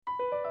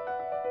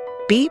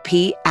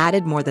BP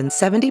added more than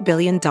 $70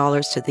 billion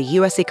to the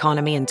U.S.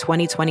 economy in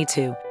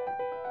 2022.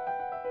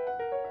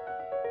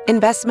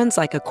 Investments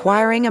like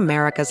acquiring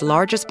America's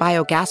largest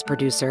biogas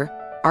producer,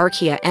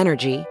 Archaea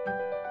Energy,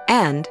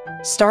 and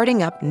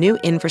starting up new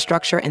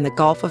infrastructure in the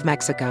Gulf of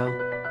Mexico.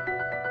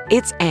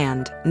 It's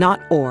and,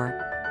 not or.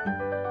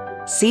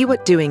 See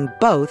what doing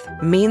both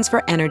means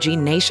for energy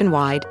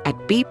nationwide at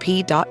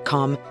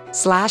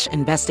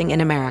bp.com/investing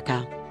in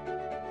America.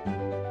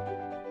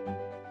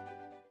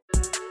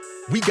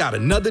 We got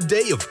another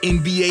day of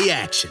NBA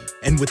action.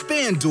 And with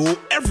FanDuel,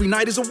 every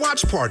night is a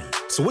watch party.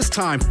 So it's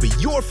time for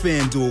your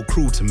FanDuel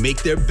crew to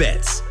make their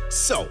bets.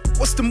 So,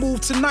 what's the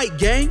move tonight,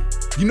 gang?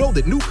 You know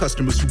that new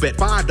customers who bet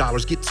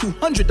 $5 get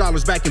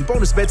 $200 back in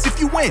bonus bets if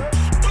you win.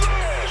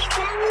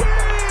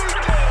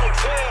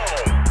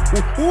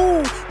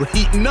 Woo-hoo, we're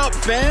heating up,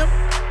 fam.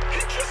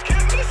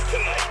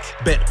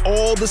 Bet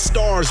all the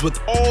stars with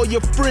all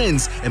your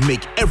friends and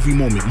make every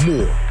moment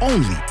more.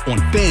 Only on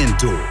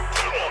FanDuel.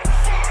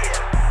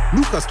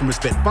 New customers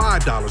bet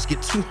 $5, get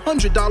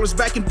 $200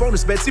 back in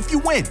bonus bets if you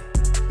win.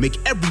 Make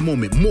every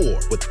moment more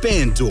with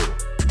FanDuel.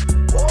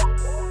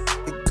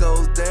 It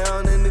goes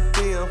down in the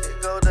DM.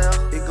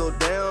 It go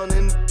down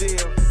in the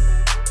DM.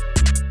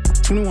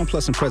 21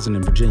 plus and present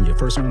in Virginia.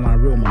 First online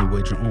real money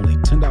wager only.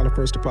 $10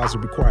 first deposit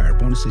required.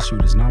 Bonus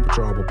issued is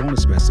non-withdrawable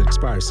bonus bets that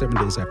expires 7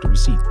 days after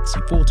receipt. See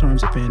full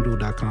terms at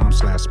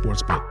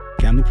FanDuel.com/sportsbook.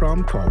 Gambling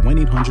problem? Call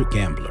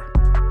 1-800-GAMBLER.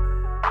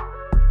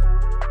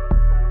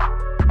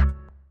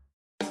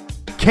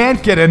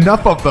 Can't get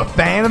enough of the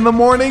Fan in the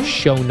morning?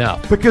 Shown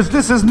up. Because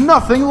this is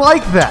nothing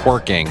like that.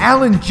 Working.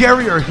 Al and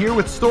Jerry are here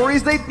with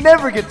stories they'd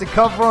never get to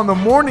cover on the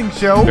morning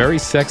show. Very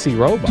sexy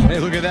robot. Hey,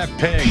 look at that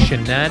pig.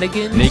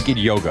 Shenanigans. Naked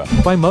yoga.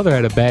 My mother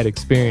had a bad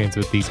experience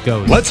with these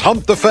ghosts. Let's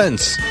hump the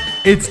fence.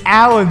 It's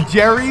Al and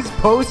Jerry's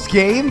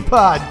post-game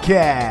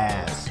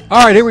podcast.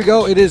 All right, here we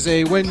go. It is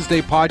a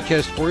Wednesday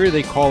podcast for you.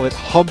 They call it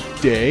Hump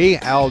Day.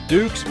 Al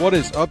Dukes, what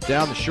is up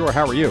down the shore?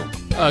 How are you?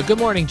 Good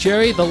morning,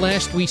 Jerry. The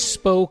last we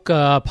spoke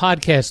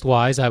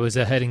podcast-wise, I was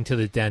heading to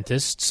the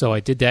dentist, so I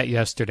did that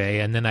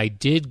yesterday, and then I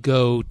did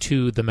go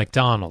to the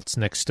McDonald's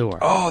next door.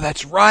 Oh,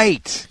 that's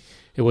right.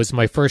 It was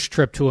my first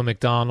trip to a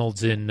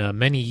McDonald's in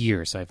many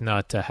years. I've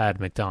not had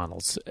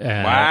McDonald's.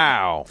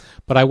 Wow.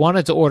 But I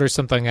wanted to order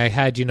something. I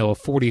had, a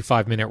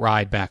 45-minute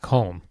ride back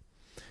home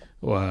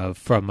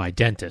from my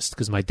dentist,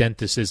 because my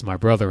dentist is my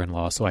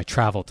brother-in-law, so I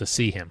traveled to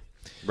see him.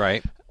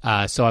 Right.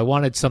 So I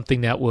wanted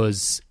something that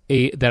was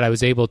that I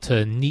was able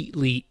to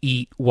neatly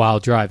eat while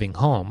driving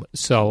home.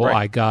 So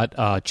I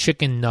got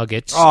chicken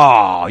nuggets.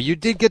 Oh, you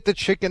did get the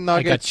chicken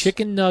nuggets? I got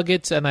chicken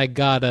nuggets, and I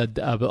got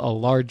a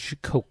large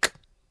Coke.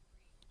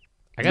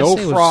 No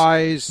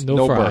fries,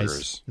 no fries,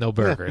 burgers. no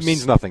burgers. It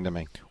means nothing to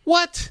me.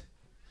 What?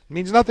 It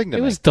means nothing to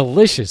me. It was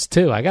delicious,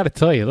 too. I got to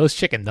tell you, those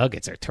chicken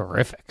nuggets are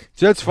terrific.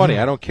 See, that's funny.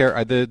 I don't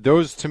care.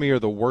 Those, to me, are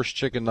the worst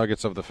chicken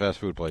nuggets of the fast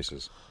food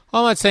places.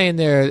 I'm not saying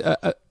they're...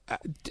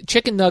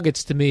 chicken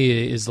nuggets to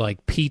me is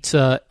like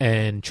pizza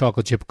and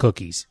chocolate chip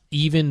cookies.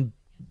 Even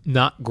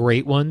not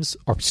great ones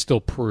are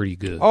still pretty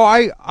good. Oh,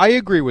 I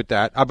agree with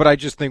that. But I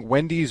just think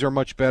Wendy's are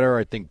much better.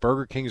 I think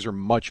Burger King's are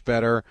much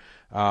better.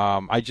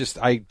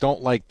 I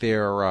don't like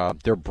their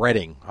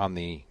breading on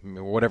the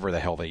whatever the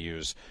hell they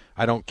use.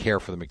 I don't care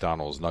for the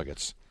McDonald's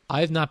nuggets.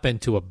 I've not been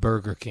to a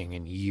Burger King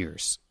in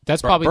years.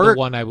 That's probably the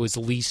one I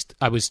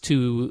was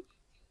too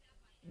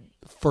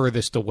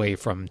furthest away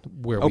from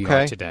where we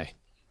are today.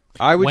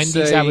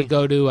 Wendy's I would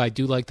go to. I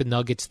do like the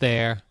nuggets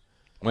there.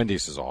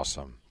 Wendy's is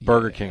awesome.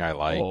 Burger King I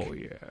like. Oh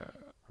yeah.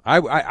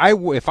 I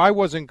if I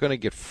wasn't going to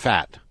get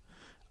fat,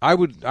 I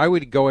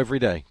would go every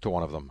day to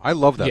one of them. I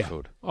love that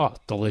food. Oh,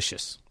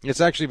 delicious.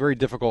 It's actually very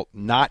difficult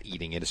not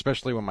eating it,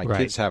 especially when my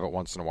kids have it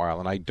once in a while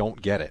and I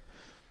don't get it.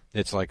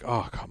 It's like,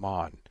 oh, come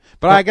on.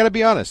 But I got to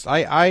be honest.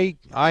 I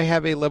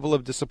have a level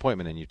of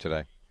disappointment in you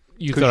today.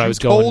 You thought I was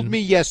going. You told going... me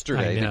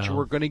yesterday that you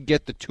were going to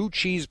get the 2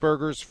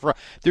 cheeseburgers.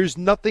 There's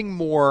nothing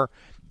more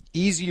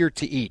easier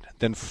to eat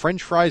than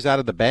French fries out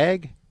of the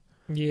bag.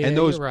 Yeah, and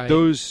those you're right.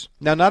 those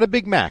now not a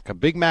Big Mac. A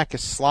Big Mac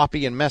is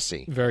sloppy and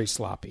messy. Very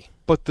sloppy.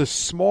 But the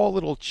small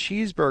little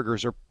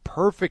cheeseburgers are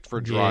perfect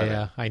for driving.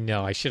 Yeah, I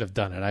know. I should have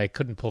done it. I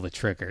couldn't pull the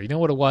trigger. You know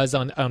what it was?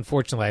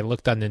 Unfortunately, I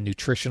looked on the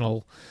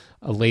nutritional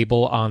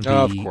label on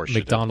the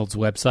McDonald's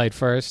website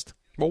first.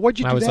 Well, what'd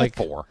you do that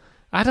for?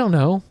 I don't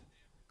know.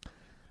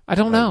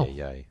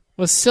 It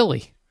was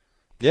silly.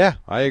 Yeah,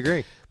 I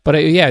agree. But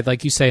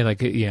like you say,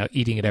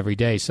 eating it every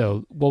day.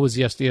 So what was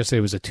yesterday? Yesterday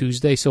was a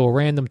Tuesday. So a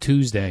random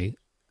Tuesday,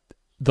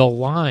 the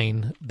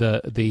line,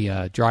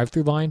 the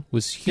drive-through line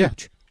was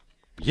huge.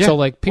 Yeah.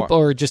 So people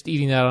are just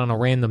eating that on a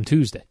random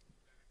Tuesday.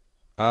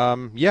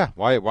 Yeah.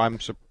 Why I'm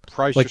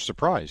surprised you're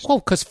surprised. Well,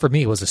 because for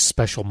me it was a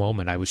special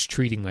moment. I was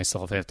treating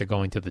myself after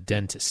going to the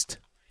dentist.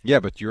 Yeah,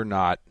 but you're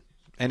not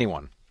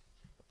anyone.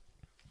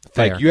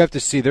 Fair. You have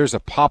to see. There's a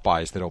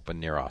Popeyes that opened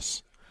near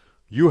us.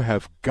 You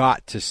have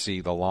got to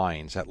see the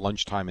lines at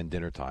lunchtime and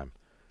dinner time.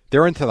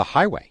 They're into the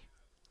highway.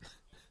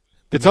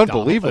 It's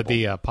unbelievable.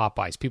 The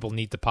Popeyes. People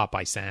need the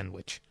Popeye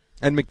sandwich.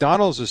 And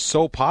McDonald's is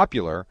so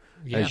popular,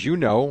 as you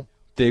know,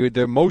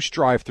 the most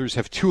drive-thrus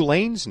have 2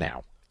 lanes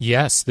now.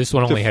 Yes, this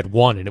one only had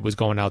 1, and it was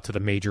going out to the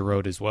major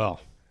road as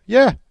well.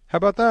 Yeah, how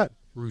about that?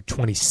 Route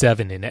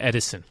 27 in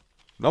Edison.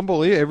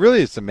 Unbelievable. It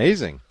really is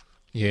amazing.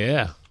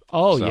 Yeah.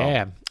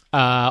 Yeah.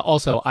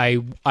 Also,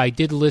 I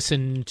did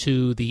listen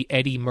to the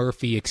Eddie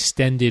Murphy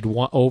extended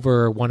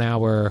over 1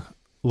 hour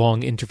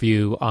long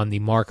interview on the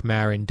Marc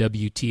Maron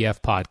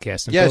WTF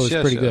podcast. And it was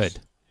pretty good.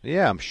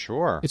 Yeah, I'm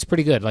sure. It's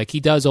pretty good. Like, he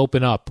does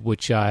open up,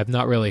 which I've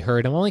not really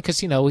heard him, only because,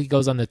 he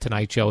goes on the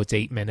Tonight Show, it's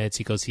 8 minutes.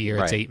 He goes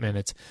here, it's 8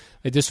 minutes.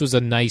 This was a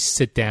nice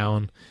sit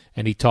down,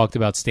 and he talked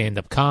about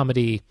stand-up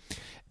comedy.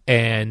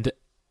 And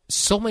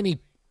so many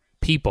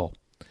people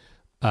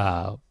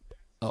of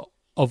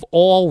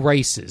all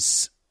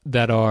races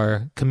that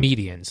are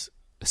comedians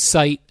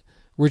cite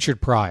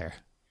Richard Pryor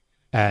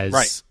as...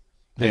 Right.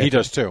 And he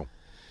does, too.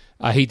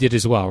 He did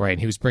as well, right? And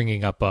he was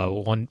bringing up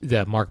one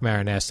that Marc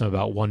Maron asked him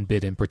about one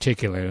bit in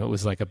particular, and it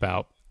was like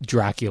about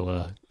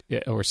Dracula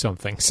or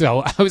something.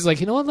 So I was like,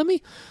 you know what? Let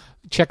me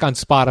check on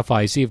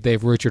Spotify, see if they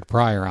have Richard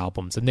Pryor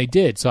albums, and they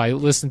did. So I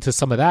listened to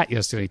some of that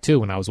yesterday too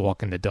when I was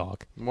walking the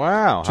dog.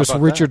 Wow, just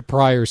Richard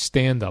Pryor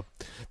stand up.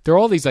 There are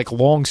all these like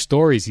long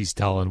stories he's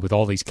telling with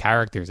all these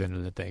characters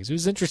and the things. It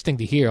was interesting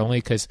to hear,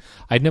 only because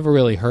I'd never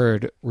really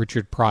heard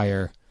Richard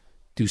Pryor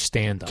do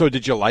stand up. So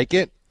did you like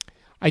it?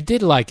 I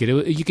did like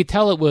it. You could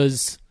tell it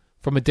was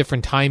from a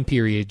different time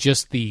period,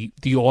 just the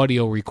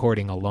audio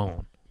recording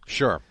alone.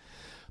 Sure.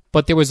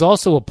 But there was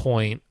also a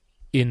point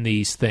in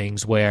these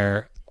things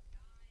where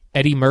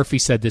Eddie Murphy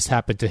said this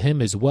happened to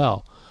him as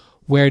well,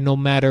 where no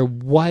matter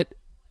what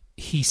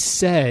he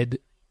said,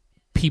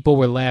 people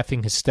were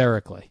laughing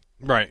hysterically.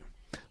 Right.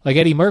 Like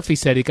Eddie Murphy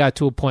said, it got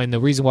to a point, and the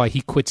reason why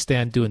he quit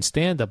doing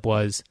stand-up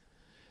was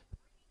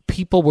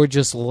people were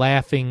just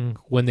laughing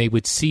when they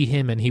would see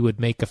him and he would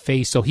make a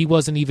face, so he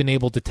wasn't even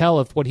able to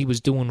tell if what he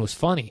was doing was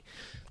funny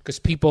because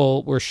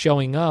people were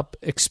showing up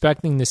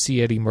expecting to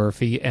see Eddie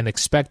Murphy and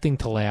expecting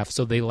to laugh,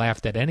 so they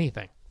laughed at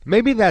anything.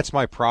 Maybe that's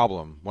my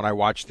problem when I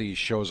watch these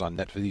shows on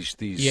Netflix,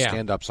 these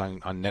stand-ups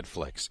on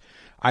Netflix.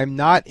 I'm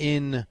not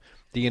in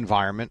the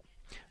environment.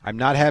 I'm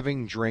not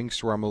having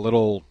drinks where I'm a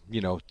little,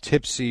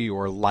 tipsy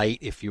or light,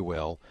 if you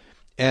will,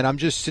 and I'm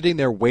just sitting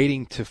there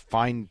waiting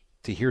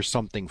to hear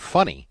something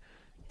funny.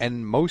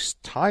 And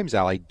most times,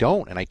 Al, I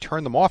don't, and I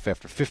turn them off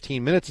after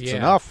 15 minutes. It's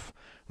enough.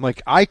 I'm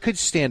like, I could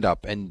stand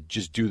up and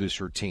just do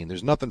this routine.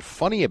 There's nothing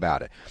funny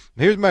about it.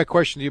 Here's my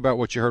question to you about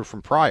what you heard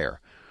from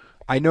Pryor.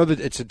 I know that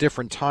it's a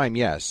different time,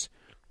 yes.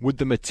 Would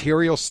the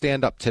material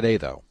stand up today,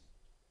 though?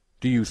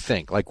 Do you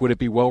think? Like, would it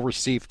be well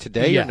received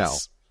today or no?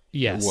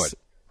 Yes. It would.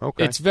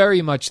 Okay. It's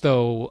very much,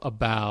 though,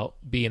 about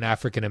being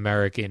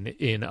African-American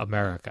in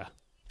America.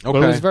 Okay.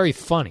 But it was very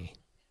funny.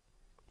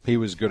 He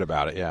was good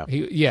about it,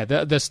 yeah.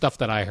 The stuff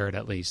that I heard,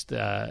 at least.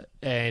 Well,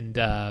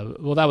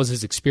 that was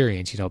his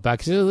experience,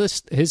 back.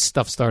 His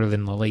stuff started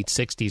in the late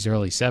 60s,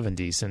 early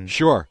 70s, and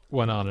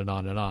went on and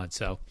on and on.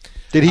 So,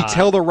 did he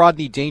tell the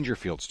Rodney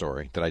Dangerfield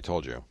story that I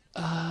told you?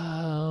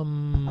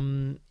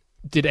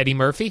 Did Eddie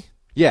Murphy?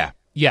 Yeah.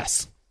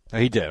 Yes. Oh,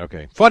 he did,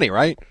 okay. Funny,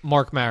 right?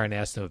 Marc Maron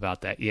asked him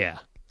about that, yeah.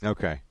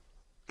 Okay.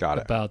 Got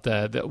it.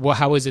 About well,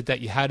 how is it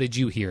that how did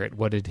you hear it?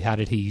 How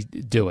did he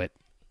do it?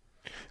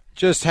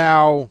 Just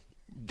how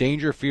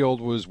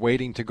Dangerfield was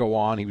waiting to go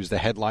on. He was the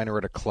headliner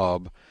at a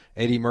club.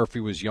 Eddie Murphy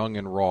was young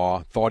and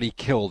raw, thought he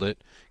killed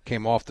it,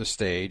 came off the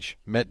stage,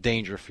 met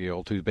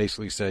Dangerfield, who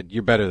basically said,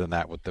 "You're better than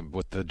that with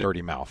the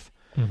dirty mouth."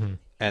 Mm-hmm.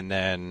 And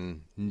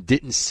then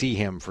didn't see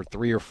him for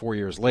 3 or 4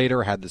 years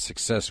later, had the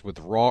success with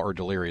Raw or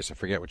Delirious, I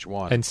forget which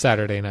one. And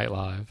Saturday Night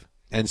Live.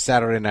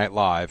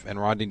 And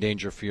Rodney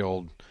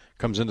Dangerfield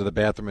comes into the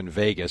bathroom in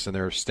Vegas, and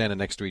they're standing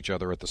next to each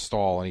other at the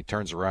stall, and he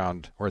turns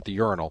around, or at the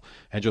urinal,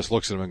 and just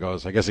looks at him and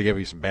goes, I guess I gave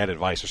you some bad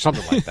advice, or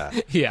something like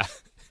that. Yeah.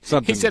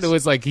 He said it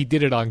was like he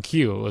did it on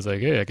cue. It was like,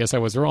 hey, I guess I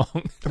was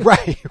wrong.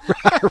 Right.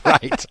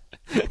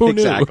 Who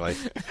knew? Exactly.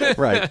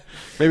 Right.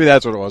 Maybe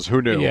that's what it was.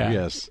 Who knew? Yeah.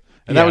 Yes.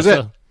 And that was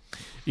it.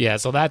 Yeah,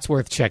 so that's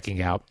worth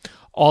checking out.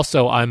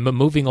 Also, I'm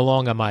moving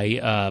along on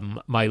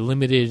my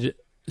limited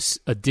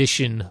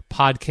edition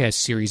podcast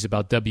series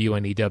about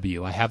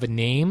WNEW. I have a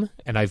name,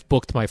 and I've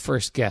booked my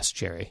first guest,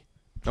 Jerry.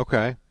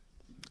 Okay.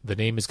 The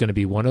name is going to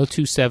be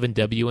 1027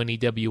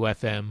 WNEW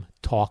FM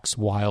Talks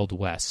Wild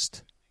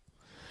West.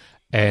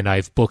 And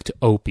I've booked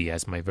Opie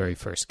as my very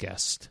first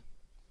guest.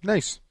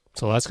 Nice.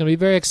 So that's going to be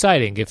very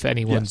exciting if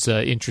anyone's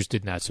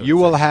interested in that sort of thing. You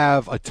will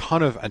have a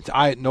ton of...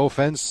 no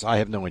offense, I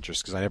have no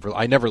interest because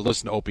I never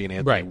listened to Opie and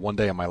Anthony one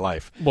day in my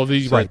life. Well,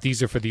 these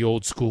are for the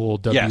old school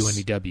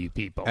WNEW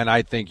people. And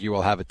I think you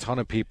will have a ton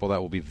of people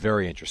that will be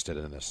very interested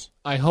in this.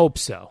 I hope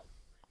so.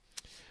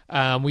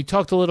 We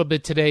talked a little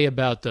bit today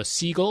about the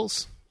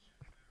seagulls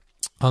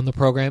on the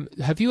program.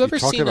 Have you ever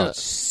seen about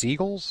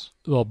seagulls?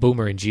 Well,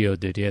 Boomer and Geo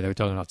did, yeah. They were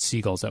talking about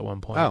seagulls at one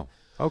point. Oh,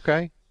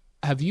 okay.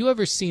 Have you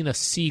ever seen a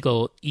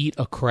seagull eat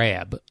a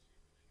crab?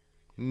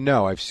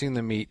 No, I've seen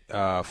them eat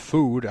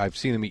food. I've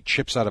seen them eat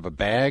chips out of a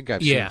bag.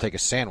 I've seen them take a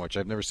sandwich.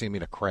 I've never seen them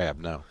eat a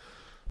crab, no.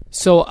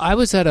 So I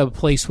was at a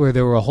place where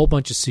there were a whole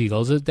bunch of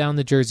seagulls down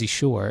the Jersey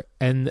Shore,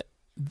 and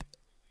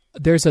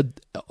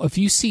if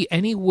you see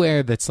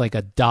anywhere that's like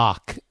a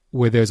dock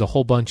where there's a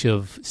whole bunch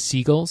of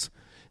seagulls,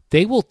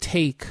 they will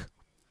take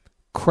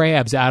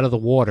crabs out of the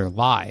water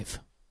live,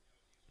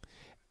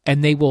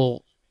 and they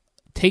will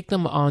take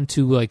them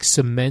onto like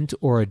cement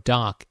or a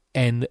dock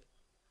and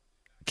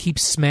keep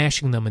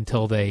smashing them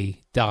until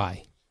they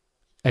die,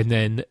 and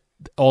then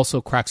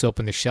also cracks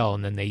open the shell,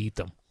 and then they eat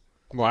them.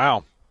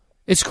 Wow.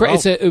 It's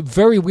it's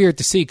very weird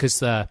to see because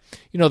the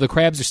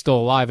crabs are still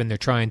alive and they're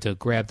trying to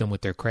grab them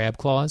with their crab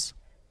claws.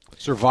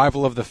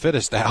 Survival of the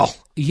fittest, Al.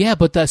 Yeah,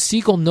 but the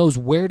seagull knows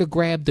where to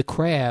grab the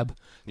crab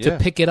to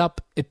pick it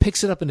up. It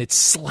picks it up and it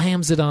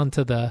slams it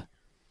onto the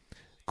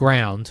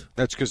ground.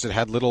 That's because it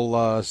had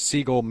little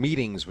seagull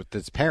meetings with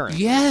its parents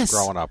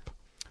growing up.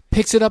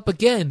 Picks it up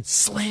again,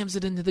 slams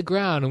it into the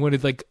ground, and when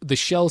the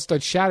shell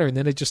starts shattering,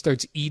 then it just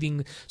starts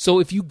eating. So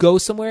if you go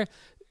somewhere,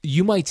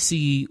 you might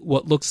see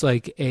what looks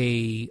like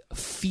a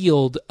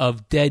field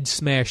of dead,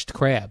 smashed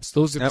crabs.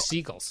 Those are the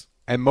seagulls.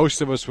 And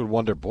most of us would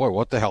wonder, boy,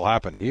 what the hell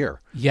happened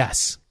here?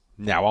 Yes.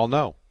 Now I'll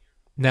know.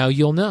 Now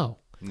you'll know.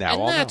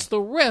 Now that's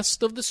the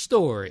rest of the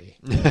story.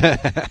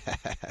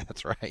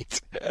 That's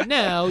right.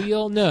 Now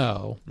you'll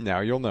know.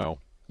 Now you'll know.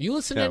 You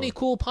listen to any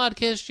cool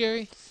podcasts,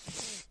 Jerry?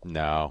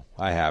 No,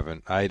 I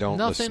haven't. I don't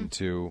Nothing? listen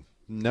to...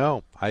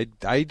 No, I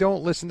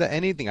don't listen to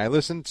anything. I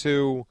listen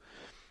to,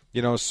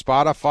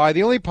 Spotify.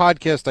 The only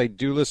podcast I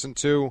do listen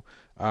to,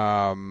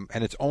 and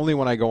it's only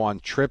when I go on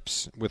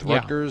trips with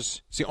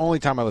Rutgers. It's the only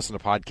time I listen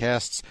to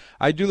podcasts.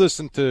 I do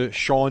listen to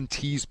Sean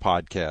T's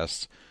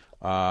podcast,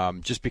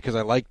 just because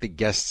I like the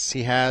guests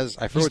he has.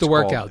 He's the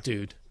workout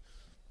dude.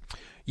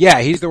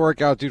 Yeah, he's the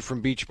workout dude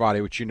from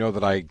Beachbody, which you know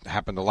that I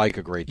happen to like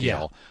a great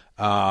deal.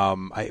 Yeah.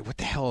 What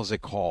the hell is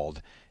it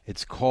called?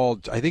 It's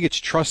called, I think it's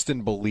Trust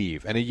and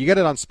Believe, and you get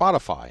it on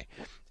Spotify.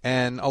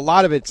 And a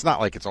lot of it's not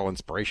like it's all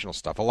inspirational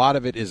stuff. A lot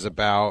of it is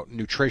about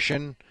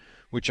nutrition,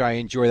 which I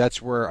enjoy.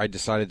 That's where I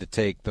decided to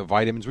take the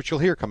vitamins, which you'll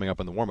hear coming up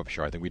in the warm-up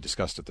show. I think we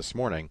discussed it this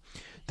morning.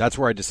 That's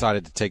where I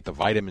decided to take the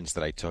vitamins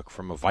that I took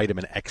from a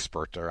vitamin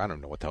expert, or I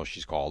don't know what the hell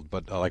she's called,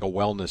 but like a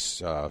wellness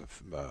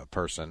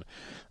person.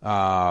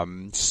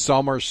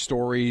 Some are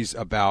stories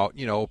about,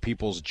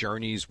 people's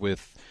journeys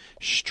with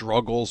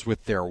struggles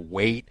with their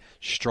weight,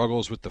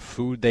 struggles with the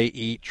food they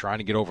eat, trying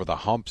to get over the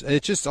humps.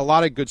 It's just a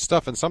lot of good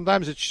stuff, and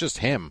sometimes it's just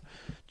him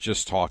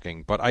just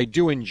talking. But I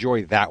do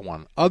enjoy that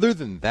one. Other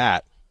than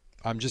that,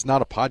 I'm just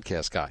not a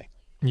podcast guy.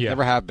 Yeah.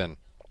 Never have been.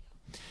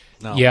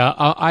 No. Yeah,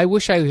 I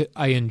wish I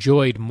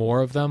enjoyed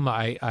more of them.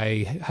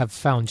 I have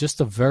found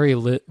just a very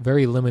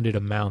limited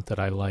amount that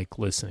I like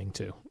listening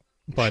to.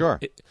 But sure.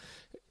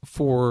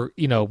 For,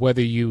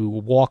 whether you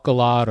walk a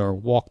lot or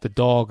walk the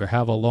dog or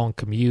have a long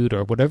commute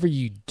or whatever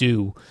you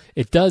do,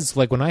 it does,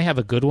 like when I have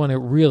a good one, it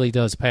really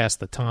does pass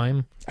the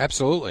time.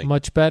 Absolutely.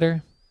 Much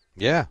better.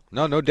 Yeah,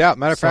 no doubt.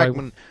 Matter of fact,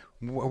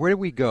 where did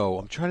we go?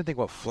 I'm trying to think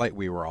what flight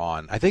we were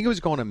on. I think it was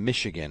going to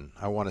Michigan,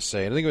 I want to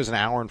say. I think it was an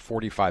hour and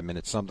 45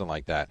 minutes, something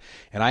like that.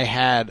 And I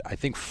had, I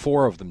think,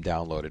 4 of them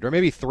downloaded, or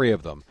maybe 3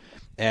 of them.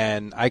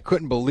 And I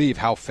couldn't believe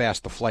how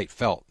fast the flight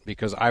felt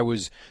because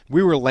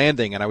we were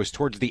landing and I was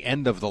towards the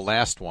end of the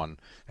last one.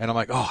 And I'm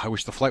like, I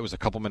wish the flight was a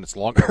couple minutes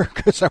longer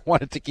because I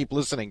wanted to keep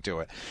listening to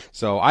it.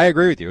 So I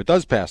agree with you. It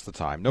does pass the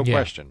time, no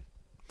question.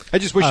 I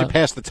just wish it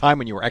passed the time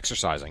when you were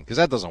exercising because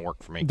that doesn't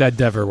work for me. That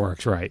never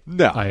works, right?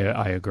 No.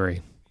 I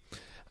agree.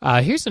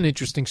 Here's an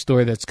interesting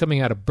story that's coming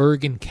out of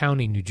Bergen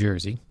County, New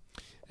Jersey,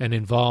 and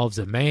involves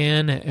a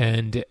man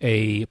and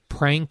a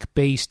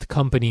prank-based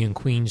company in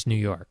Queens, New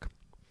York.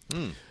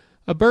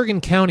 A Bergen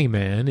County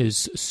man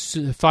is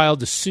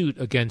filed a suit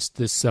against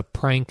this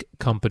prank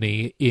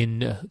company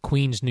in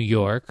Queens, New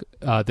York.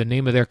 The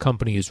name of their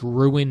company is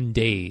Ruin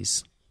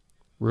Days.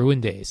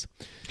 Ruin Days.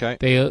 Okay.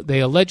 They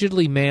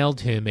allegedly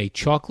mailed him a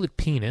chocolate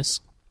penis,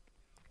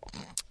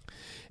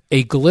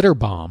 a glitter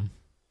bomb,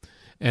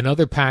 and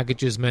other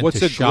packages meant to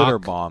shock. What's a glitter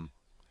bomb?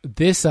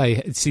 This I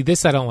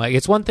don't like.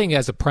 It's one thing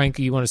as a prank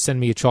you want to send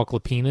me a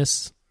chocolate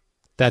penis.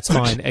 That's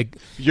fine.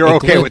 You're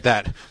okay with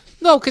that?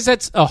 No, because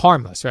that's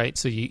harmless, right?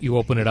 So you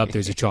open it up,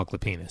 there's a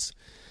chocolate penis.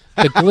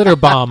 The glitter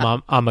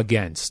bomb I'm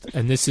against,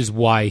 and this is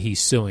why he's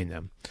suing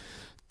them.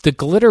 The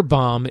glitter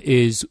bomb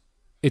it's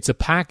a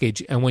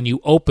package, and when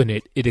you open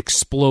it, it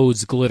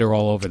explodes glitter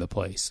all over the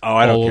place. Oh,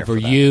 I don't care for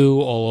that. All over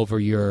you, all over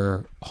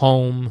your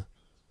home.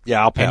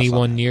 Yeah, I'll pass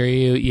anyone on near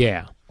you.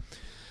 Yeah.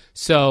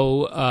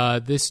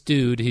 So this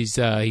dude,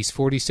 he's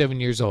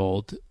 47 years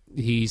old.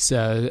 He's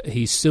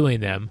suing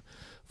them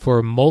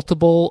for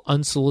multiple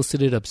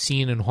unsolicited,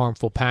 obscene, and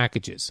harmful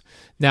packages.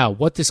 Now,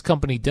 what this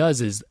company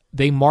does is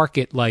they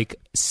market like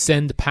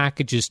send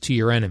packages to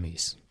your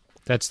enemies.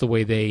 That's the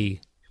way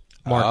they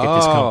market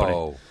this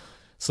company.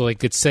 So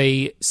like it's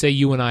say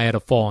you and I had a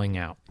falling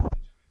out.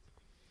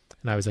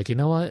 And I was like, you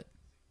know what?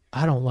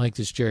 I don't like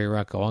this Jerry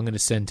Recco. I'm going to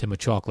send him a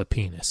chocolate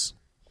penis.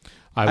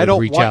 I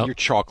don't want your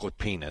chocolate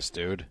penis,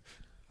 dude.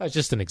 That's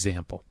just an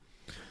example.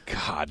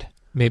 God.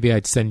 Maybe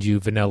I'd send you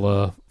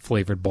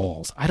vanilla-flavored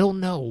balls. I don't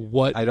know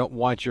what... I don't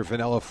want your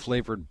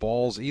vanilla-flavored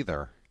balls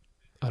either.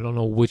 I don't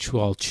know which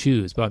I'll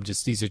choose, but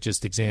these are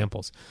just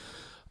examples.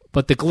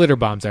 But the glitter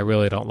bombs I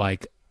really don't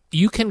like.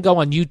 you can go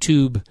on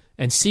YouTube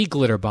and see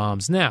glitter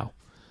bombs now.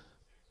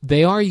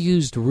 They are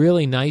used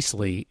really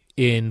nicely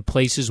in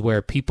places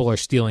where people are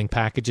stealing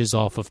packages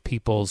off of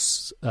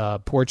people's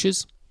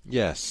porches.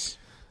 Yes.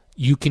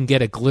 You can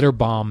get a glitter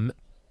bomb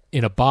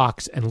in a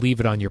box and leave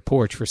it on your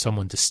porch for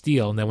someone to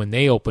steal, and then when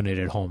they open it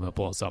at home, it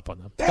blows up on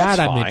them. That's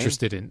that fine. I'm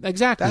interested in.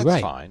 Exactly, That's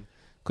right. fine.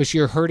 Because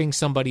you're hurting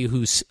somebody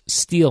who's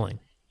stealing.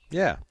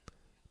 Yeah.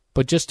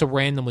 But just to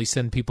randomly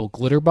send people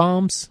glitter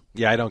bombs?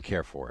 Yeah, I don't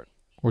care for it.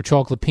 Or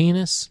chocolate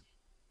penis?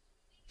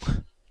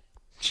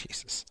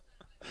 Jesus.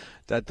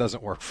 That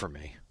doesn't work for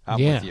me.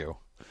 I'm with you.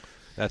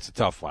 That's a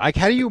tough one.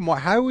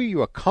 How are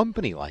you a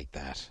company like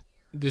that?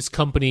 This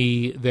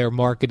company, their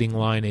marketing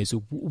line is,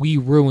 "We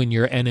ruin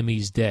your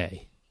enemy's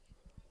day."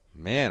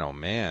 Man, oh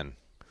man.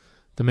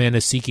 The man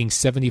is seeking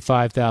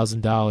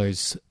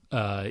 $75,000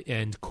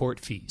 and court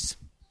fees.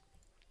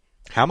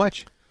 How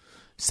much?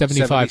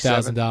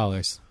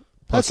 $75,000.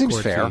 That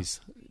seems fair.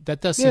 Fees.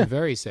 That does seem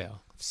very fair.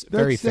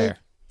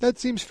 That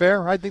seems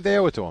fair. I think they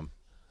owe it to him.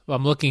 Well,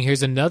 I'm looking.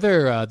 Here's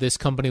another. This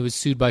company was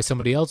sued by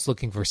somebody else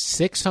looking for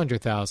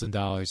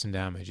 $600,000 in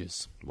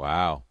damages.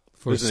 Wow.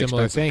 For a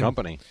similar thing.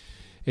 Company.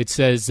 It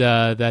says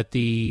that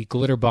the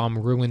glitter bomb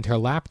ruined her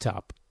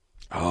laptop.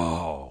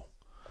 Oh,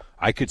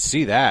 I could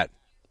see that.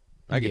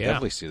 I could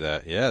definitely see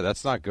that. Yeah,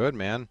 that's not good,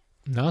 man.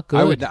 Not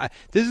good.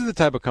 This is the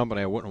type of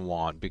company I wouldn't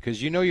want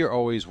because you're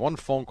always one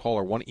phone call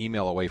or one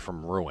email away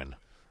from ruin.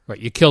 Right,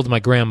 you killed my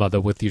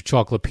grandmother with your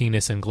chocolate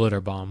penis and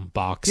glitter bomb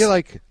box. Yeah,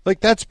 like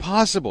that's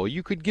possible.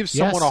 You could give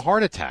someone a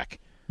heart attack.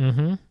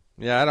 Mm-hmm.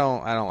 Yeah, I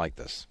don't like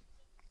this.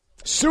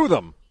 Sue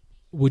them.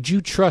 Would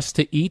you trust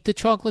to eat the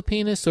chocolate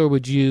penis, or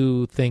would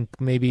you think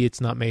maybe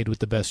it's not made with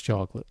the best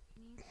chocolate?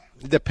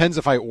 It depends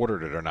if I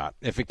ordered it or not.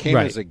 If it came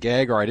as a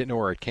gag or I didn't know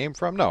where it came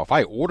from, no. If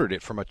I ordered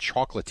it from a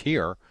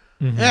chocolatier,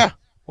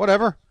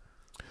 whatever.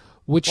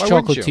 Which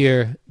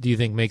chocolatier do you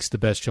think makes the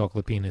best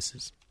chocolate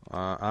penises?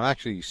 I'm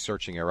actually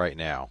searching it right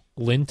now.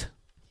 Lindt?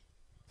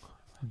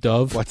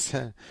 Dove? What's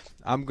that?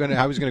 I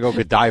was gonna go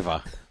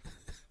Godiva.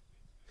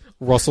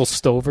 Russell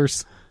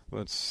Stover's?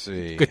 Let's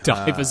see.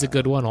 Godiva's a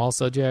good one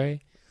also,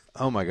 Jerry.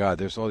 Oh my God,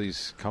 there's all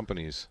these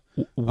companies.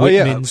 Whitman's. Oh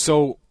yeah,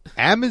 so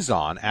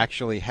Amazon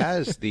actually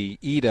has the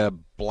Eat a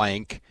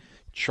blank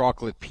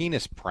chocolate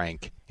penis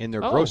prank in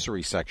their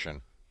grocery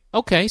section.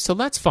 Okay, so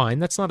that's fine.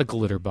 That's not a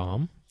glitter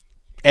bomb.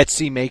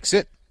 Etsy makes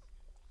it.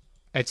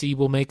 Etsy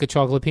will make a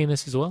chocolate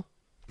penis as well?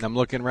 I'm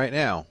looking right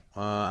now.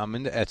 I'm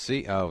into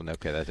Etsy. Oh,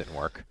 okay, that didn't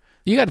work.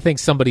 You got to think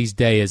somebody's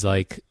day is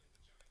like,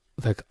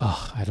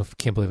 oh,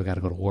 can't believe I got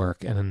to go to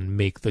work and then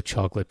make the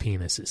chocolate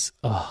penises.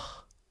 Oh.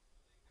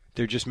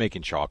 They're just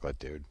making chocolate,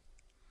 dude.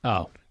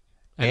 Oh.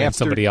 And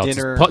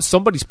then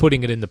somebody's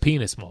putting it in the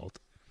penis mold.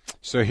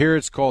 So here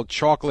it's called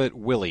Chocolate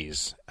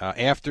Willies.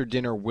 After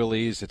Dinner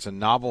Willies. It's a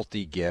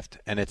novelty gift,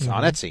 and it's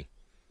on Etsy.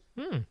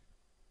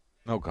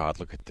 Oh, God,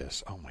 look at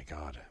this. Oh, my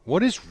God.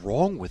 What is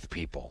wrong with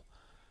people?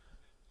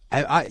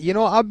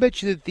 I'll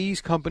bet you that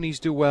these companies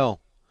do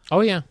well.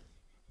 Oh, yeah.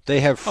 They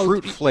have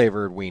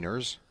fruit-flavored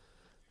wieners.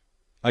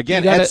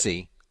 Again,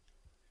 Etsy.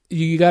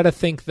 You got to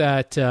think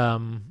that...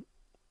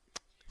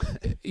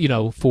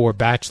 for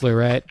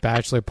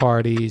bachelor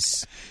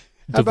parties,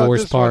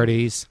 divorce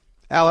parties.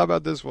 Al, how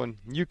about this one?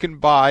 You can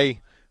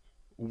buy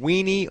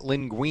weenie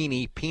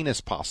linguine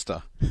penis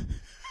pasta.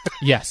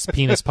 Yes,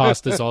 penis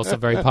pasta is also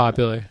very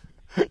popular.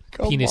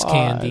 Penis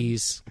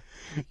candies.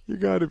 You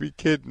got to be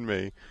kidding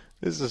me.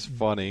 This is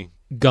funny.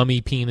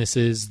 Gummy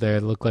penises. They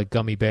look like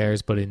gummy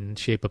bears, but in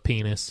shape of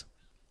penis.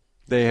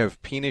 They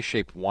have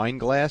penis-shaped wine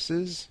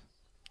glasses.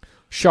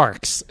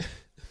 Sharks.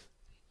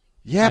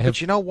 Yeah, but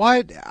you know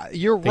what?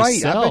 You're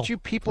right. I bet you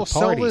people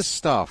sell this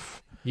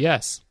stuff.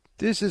 Yes.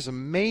 This is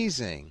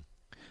amazing.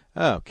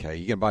 Okay,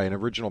 you can buy an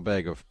original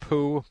bag of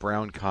poo,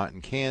 brown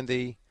cotton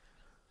candy.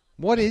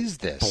 What is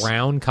this?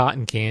 Brown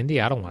cotton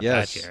candy? I don't want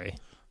that, Jerry.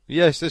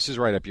 Yes, this is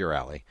right up your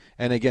alley.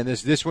 And again,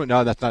 this one,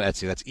 no, that's not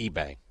Etsy. That's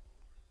eBay.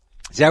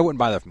 See, I wouldn't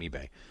buy that from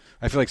eBay.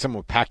 I feel like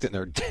someone packed it in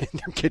their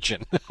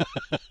kitchen.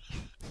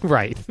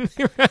 Right.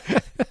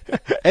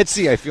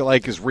 Etsy, I feel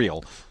like, is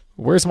real.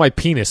 Where's my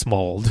penis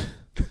mold?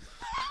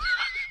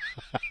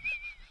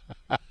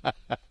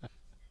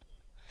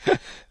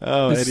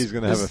 Eddie's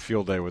going to have a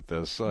field day with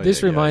this.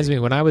 This reminds me,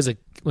 when I was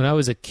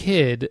a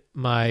kid,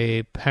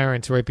 my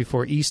parents, right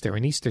before Easter,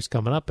 and Easter's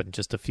coming up in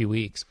just a few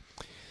weeks,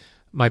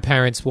 my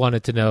parents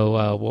wanted to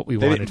know what we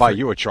wanted. They didn't buy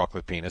you a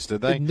chocolate penis,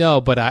 did they?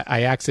 No, but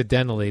I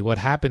accidentally. What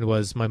happened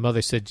was my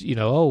mother said,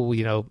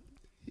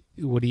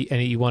 what do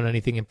you want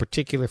anything in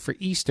particular for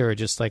Easter, or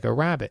just like a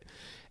rabbit?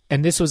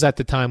 And this was at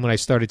the time when I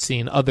started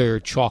seeing other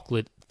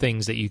chocolate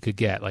things that you could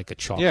get, like a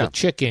chocolate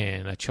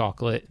chicken, a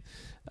chocolate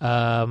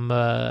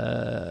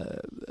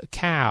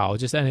cow,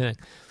 just anything.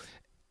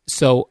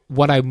 So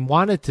what I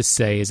wanted to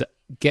say is,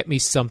 get me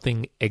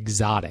something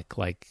exotic,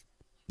 like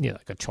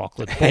like a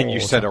chocolate bowl. And you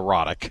said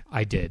erotic.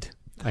 I did.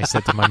 I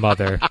said to my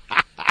mother,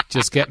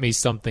 just get me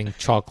something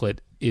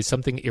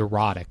something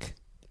erotic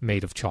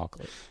made of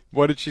chocolate.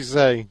 What did she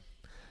say?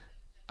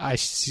 I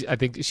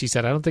think she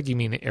said, I don't think you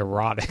mean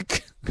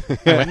erotic.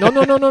 I went,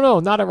 no,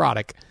 not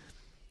erotic.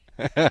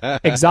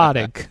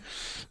 Exotic.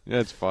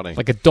 That's funny.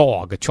 Like a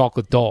dog, a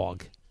chocolate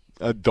dog.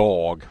 A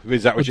dog.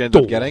 Is that what you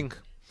ended up getting?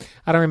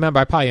 I don't remember.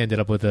 I probably ended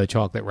up with a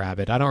chocolate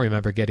rabbit. I don't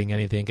remember getting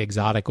anything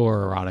exotic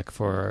or erotic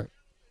for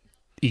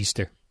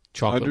Easter.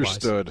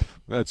 Understood.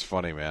 That's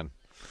funny, man.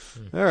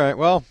 All right.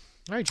 Well,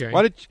 all right, Jerry.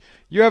 Why did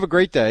you have a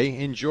great day?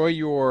 Enjoy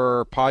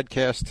your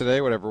podcast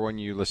today, whatever one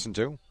you listen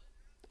to.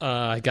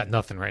 I got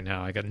nothing right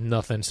now. I got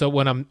nothing. So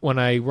when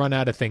I run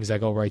out of things, I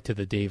go right to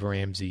the Dave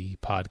Ramsey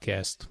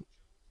podcast.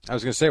 I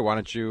was going to say, why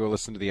don't you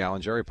listen to the Al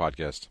and Jerry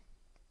podcast?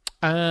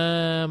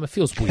 It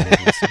feels weird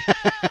to listen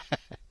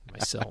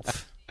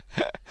myself.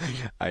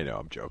 I know,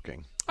 I'm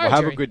joking. All well, right,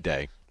 have Jerry. a good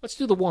day. Let's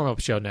do the warm-up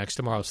show next.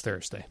 Tomorrow's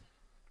Thursday.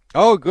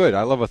 Oh, good.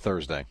 I love a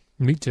Thursday.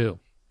 Me too.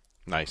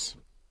 Nice.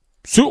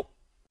 So,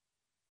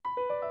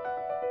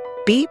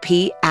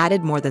 BP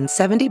added more than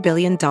 $70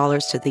 billion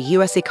to the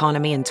U.S.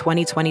 economy in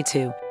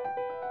 2022.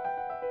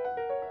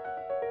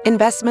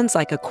 Investments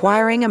like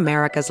acquiring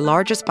America's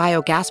largest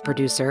biogas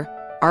producer,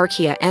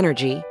 Archaea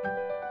Energy,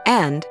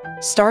 and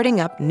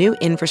starting up new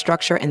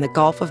infrastructure in the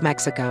Gulf of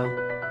Mexico.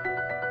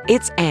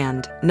 It's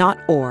and, not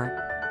or.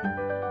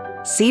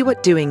 See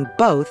what doing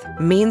both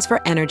means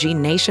for energy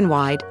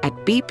nationwide at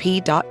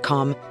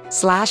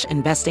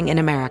bp.com/investing in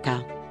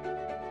America.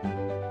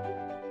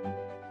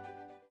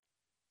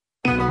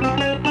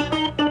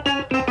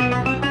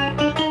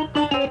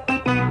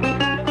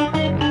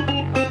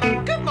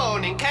 Good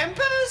morning,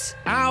 campers.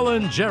 Al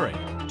and Jerry.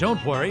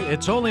 Don't worry,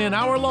 it's only an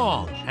hour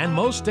long, and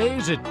most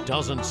days it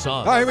doesn't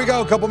suck. All right, here we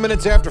go. A couple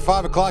minutes after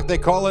 5 o'clock, they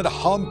call it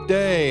Hump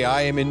Day.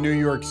 I am in New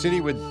York City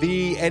with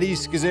the Eddie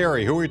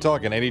Schizzeri. Who are we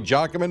talking? Eddie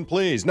Jockman,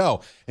 please? No.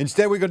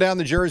 Instead, we go down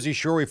the Jersey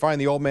Shore. We find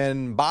the old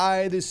man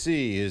by the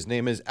sea. His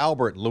name is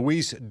Albert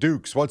Luis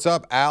Dukes. What's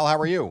up, Al? How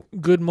are you?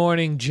 Good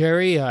morning,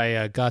 Jerry.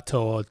 I got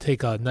to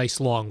take a nice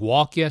long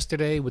walk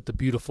yesterday with the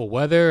beautiful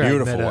weather.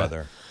 Beautiful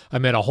weather. I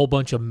met a whole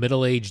bunch of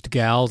middle-aged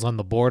gals on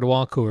the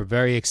board-walk who were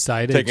very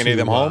excited. Take any of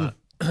them home?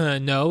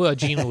 No,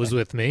 Gina was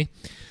with me.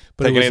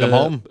 But Take any of them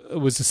home? It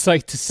was a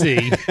sight to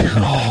see.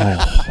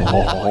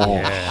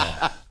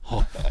 Yeah.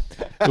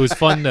 It was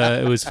fun.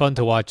 It was fun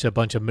to watch a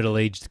bunch of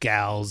middle-aged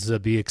gals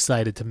be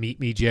excited to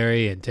meet me,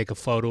 Jerry, and take a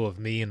photo of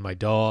me and my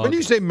dog. When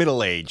you say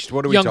middle-aged,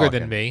 what are we younger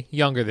talking?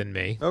 Younger than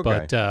me.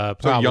 Okay.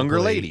 But, so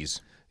younger ladies.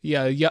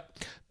 Yeah,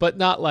 but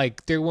not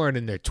like they weren't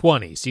in their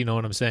 20s. You know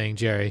what I'm saying,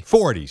 Jerry?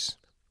 40s.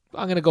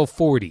 I'm going to go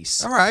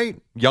 40s. All right.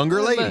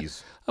 Younger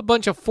ladies. A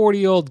bunch of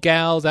 40-year-old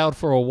gals out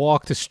for a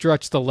walk to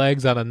stretch the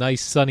legs on a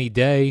nice sunny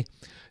day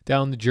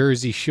down the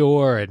Jersey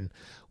Shore. And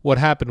what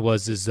happened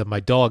was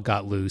my dog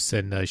got loose,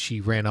 and she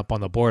ran up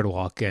on the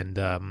boardwalk. And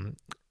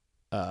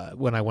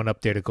when I went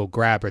up there to go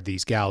grab her,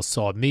 these gals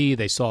saw me.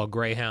 They saw a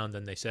greyhound,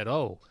 and they said,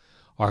 "Oh,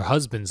 our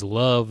husbands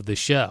love the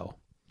show.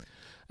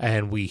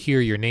 And we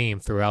hear your name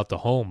throughout the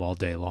home all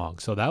day long."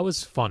 So that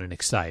was fun and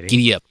exciting.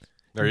 Giddy up.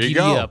 There you Giddy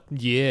go. up.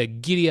 Yeah,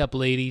 giddy up,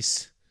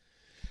 ladies.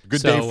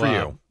 Good day for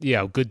you.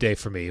 Yeah, good day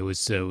for me. It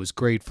was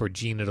great for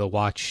Gina to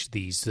watch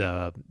these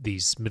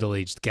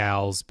middle-aged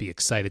gals be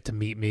excited to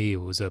meet me.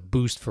 It was a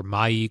boost for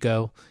my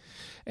ego.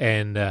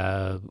 And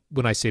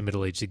when I say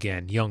middle-aged,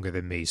 again, younger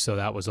than me, so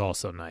that was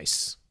also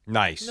nice.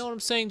 Nice. You know what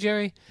I'm saying,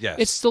 Jerry? Yes.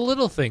 It's the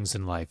little things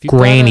in life.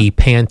 Granny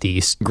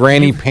panties.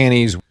 Granny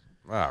panties. All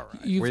right.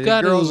 You've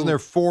got girls to- in their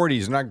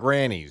 40s, not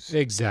grannies.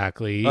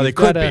 Exactly. Oh, they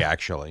could be,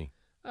 actually.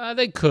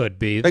 They could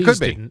be. They could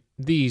be.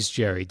 These,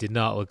 Jerry, did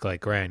not look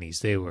like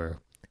grannies. They were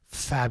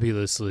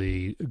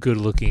fabulously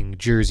good-looking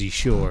Jersey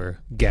Shore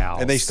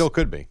gals. And they still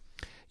could be.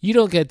 You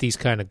don't get these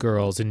kind of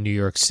girls in New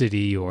York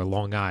City or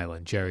Long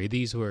Island, Jerry.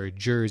 These were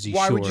Jersey Shore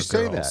girls. Why would you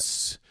say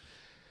that?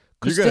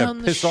 'Cause You're down going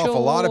to the piss off a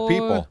lot of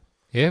people. shore,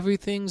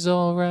 everything's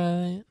all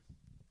right.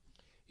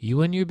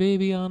 You and your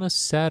baby on a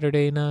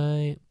Saturday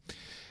night.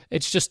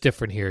 It's just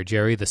different here,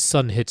 Jerry. The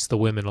sun hits the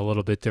women a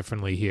little bit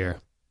differently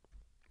here.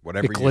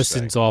 Whatever It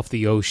glistens off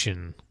the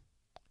ocean.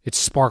 It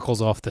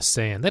sparkles off the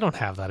sand. They don't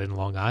have that in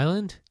Long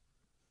Island.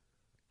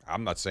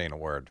 I'm not saying a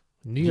word.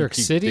 New York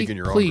keep City? digging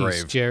your own Please,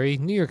 grave. Jerry.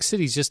 New York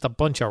City's just a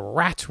bunch of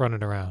rats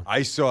running around.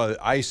 I saw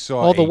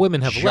All the a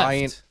women have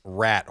giant left.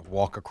 rat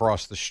walk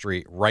across the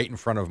street right in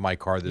front of my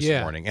car this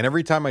Yeah. morning. And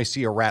every time I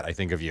see a rat, I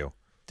think of you.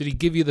 Did he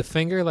give you the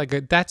finger?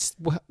 Like, that's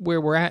where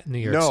we're at in New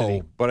York City.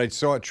 No, but I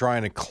saw it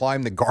trying to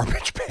climb the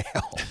garbage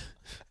pail.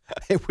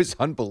 It was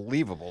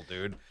unbelievable,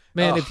 dude.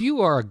 Man, Ugh. if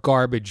you are a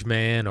garbage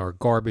man or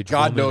garbage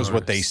God woman knows or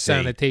what they say.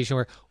 sanitation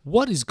worker,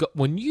 what is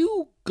when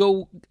you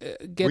go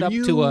get up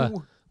to a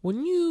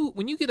when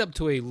you get up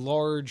to a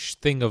large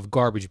thing of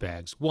garbage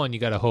bags, one, you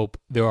got to hope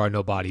there are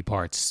no body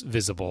parts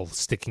visible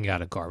sticking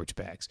out of garbage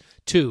bags.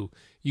 Two,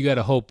 you got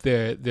to hope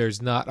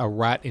there's not a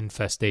rat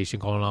infestation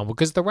going on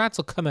because the rats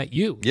will come at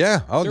you.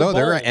 Yeah. Oh, no, bold.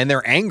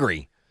 they're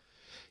angry.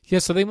 Yeah,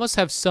 so they must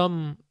have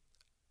some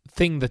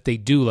thing that they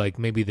do, like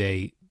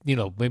maybe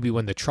maybe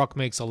when the truck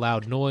makes a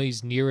loud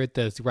noise near it,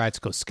 the rats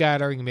go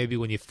scattering. Maybe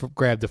when you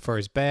grab the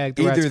first bag,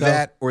 the rats Either go.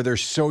 that or they're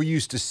so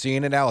used to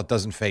seeing it out, it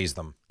doesn't faze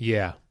them.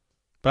 Yeah.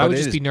 But I would it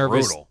just is be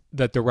nervous brutal.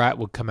 that the rat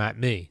would come at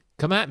me.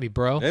 Come at me,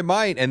 bro. It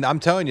might. And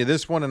I'm telling you,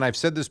 this one, and I've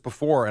said this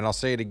before, and I'll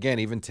say it again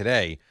even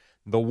today,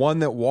 the one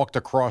that walked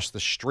across the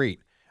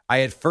street,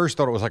 I at first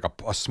thought it was like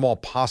a small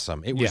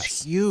possum. It was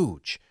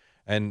huge.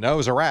 And that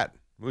was a rat.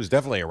 It was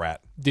definitely a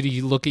rat. Did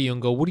he look at you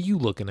and go, "What are you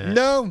looking at?"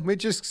 No, it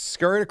just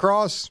scurried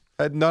across.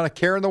 I had not a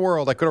care in the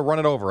world. I could have run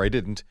it over. I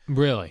didn't.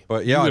 Really?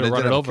 But yeah, I didn't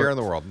have a care in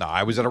the world. No,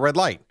 I was at a red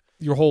light.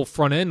 Your whole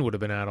front end would have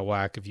been out of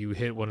whack if you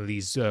hit one of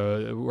these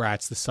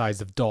rats the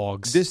size of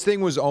dogs. This thing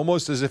was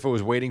almost as if it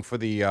was waiting for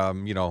the,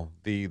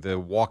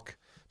 the walk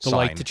sign.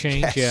 Light to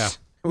change. Yes. Yeah,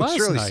 It was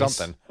surely nice.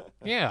 something.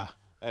 Yeah.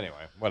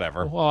 Anyway,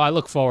 whatever. Well, I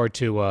look forward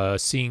to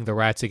seeing the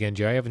rats again,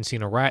 Jerry. I haven't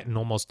seen a rat in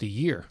almost a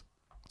year.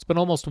 It's been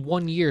almost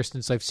 1 year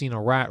since I've seen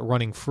a rat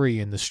running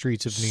free in the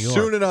streets of New York.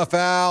 Soon enough,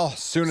 Al.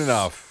 Soon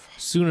enough.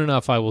 Soon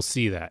enough, I will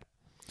see that.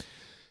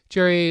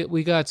 Jerry,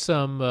 we got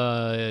some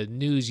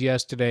news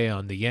yesterday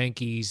on the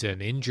Yankees and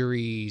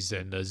injuries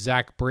and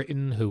Zach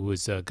Britton, who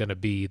was going to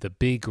be the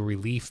big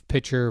relief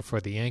pitcher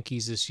for the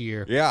Yankees this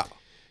year. Yeah.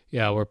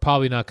 Yeah, we're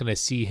probably not going to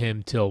see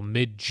him till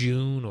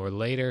mid-June or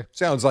later.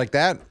 Sounds like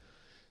that.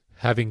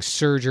 Having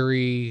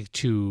surgery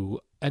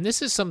and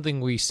this is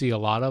something we see a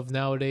lot of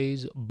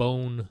nowadays,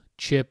 bone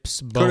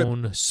chips,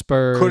 bone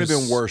spurs. Could have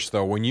been worse,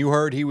 though. When you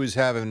heard he was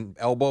having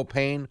elbow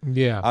pain,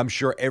 yeah, I'm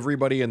sure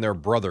everybody and their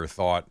brother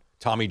thought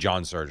Tommy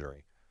John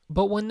surgery.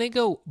 But when they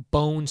go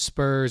bone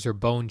spurs or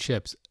bone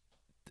chips,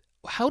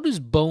 how does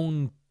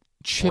bone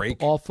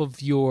chip off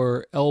of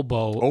your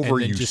elbow and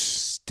then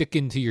just stick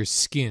into your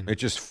skin? It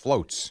just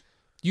floats.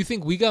 You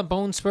think we got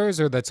bone spurs,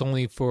 or that's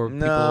only for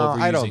people overusing?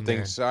 No, I don't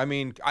think so. I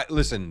mean,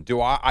 listen,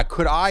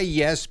 could I?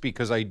 Yes,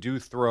 because I do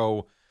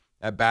throw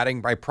at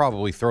batting. I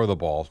probably throw the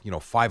ball,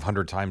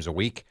 500 times a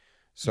week.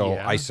 So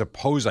I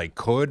suppose I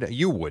could.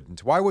 You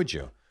wouldn't. Why would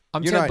you?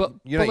 You're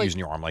not using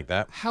your arm like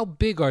that. How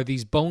big are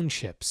these bone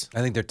chips?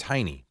 I think they're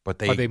tiny,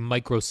 but are they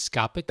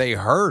microscopic? They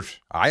hurt.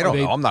 I don't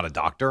know. I'm not a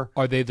doctor.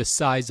 Are they the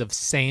size of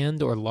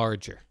sand or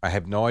larger? I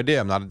have no idea.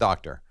 I'm not a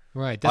doctor.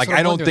 Right. Like,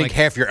 I don't think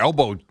half your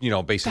elbow,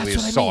 basically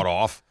is sawed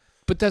off.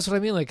 But that's what I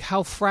mean. Like,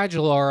 how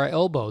fragile are our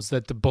elbows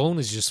that the bone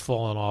is just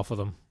falling off of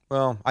them?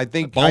 Well, I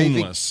think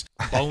boneless.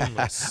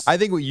 Boneless. I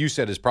think what you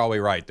said is probably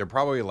right. They're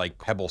probably like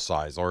pebble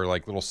size or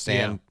like little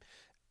sand. Yeah.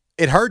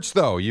 It hurts,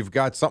 though. You've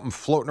got something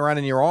floating around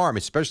in your arm,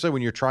 especially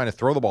when you're trying to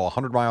throw the ball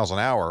 100 miles an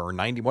hour or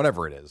 90,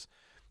 whatever it is.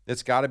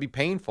 It's got to be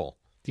painful.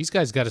 These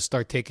guys got to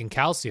start taking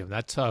calcium.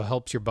 That's how it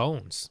helps your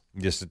bones.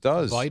 Yes, it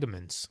does.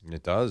 Vitamins.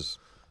 It does.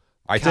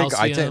 I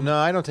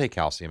don't take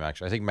calcium,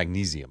 actually. I take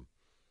magnesium.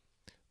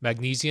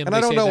 Magnesium, and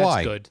I don't know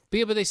why. Good.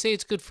 Yeah, but they say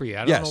it's good for you.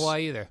 I don't know why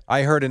either.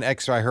 I heard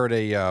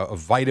a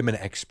vitamin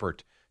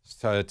expert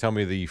tell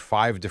me the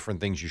 5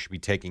 different things you should be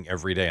taking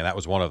every day, and that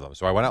was one of them.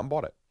 So I went out and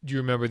bought it. Do you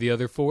remember the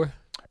other 4?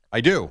 I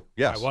do,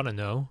 yes. I want to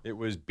know. It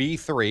was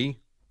B3.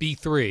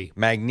 B3.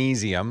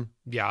 Magnesium.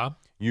 Yeah.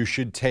 You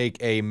should take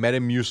a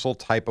Metamucil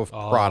type of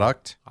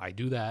product. I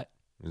do that.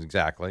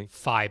 Exactly.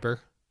 Fiber.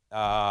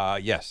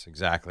 Yes,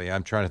 exactly.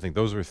 I'm trying to think.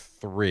 Those are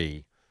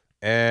 3.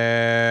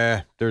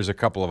 There's a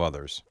couple of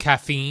others.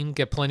 Caffeine.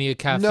 Get plenty of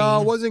caffeine. No,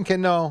 it wasn't.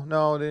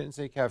 No, they didn't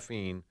say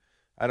caffeine.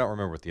 I don't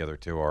remember what the other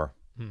 2 are.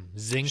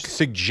 Zinc.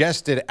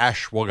 Suggested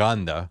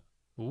ashwagandha,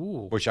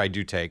 ooh, which I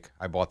do take.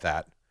 I bought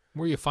that.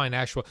 Where you find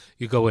ashwagandha?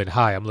 You go in.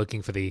 Hi, I'm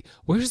looking for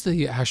where's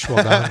the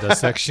ashwagandha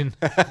section?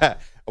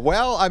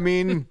 Well, I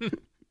mean,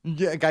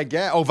 I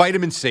get. Oh,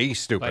 vitamin C.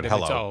 Stupid.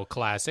 Vitamins, hello. Oh,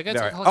 classic.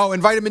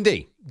 And vitamin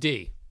D.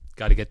 D.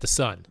 Got to get the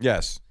sun.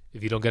 Yes.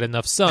 If you don't get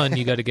enough sun,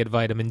 you got to get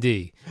vitamin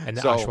D and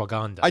the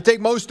ashwagandha. I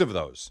take most of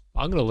those.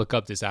 I'm going to look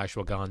up this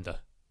ashwagandha.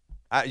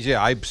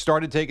 I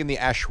started taking the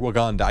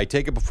ashwagandha. I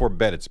take it before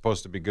bed. It's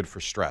supposed to be good for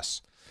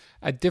stress.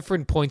 At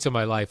different points in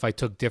my life, I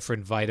took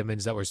different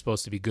vitamins that were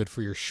supposed to be good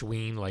for your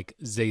schween. Like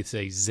they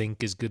say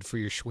zinc is good for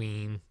your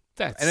schween.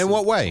 And in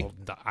what way?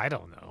 I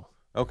don't know.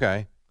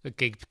 Okay. It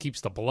keeps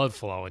the blood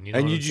flowing. You know.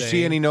 And did you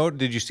see any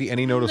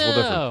noticeable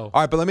difference? All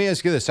right, but let me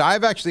ask you this.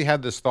 I've actually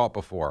had this thought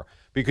before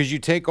because you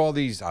take all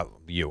these.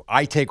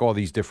 I take all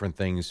these different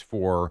things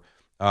for.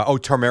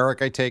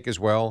 Turmeric I take as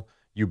well.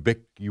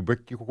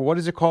 What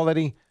is it called,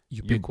 Eddie?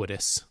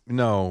 Ubiquitous.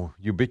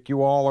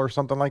 Ubiquitol or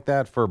something like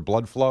that for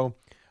blood flow.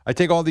 I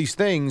take all these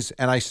things,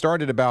 and I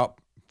started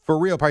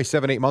probably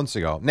 7-8 months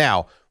ago.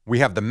 Now, we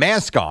have the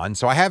mask on,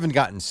 so I haven't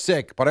gotten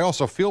sick, but I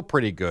also feel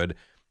pretty good.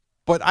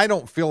 But I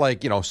don't feel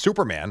like,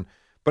 Superman.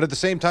 But at the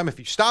same time, if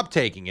you stop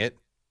taking it,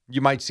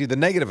 you might see the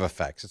negative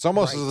effects. It's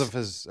almost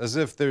as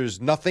if there's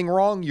nothing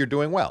wrong, you're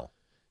doing well.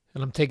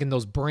 And I'm taking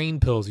those brain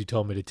pills you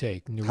told me to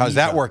take. How's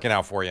that working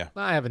out for you?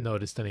 I haven't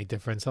noticed any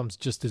difference. I'm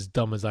just as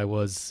dumb as I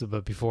was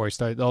before I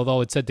started, although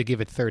it said to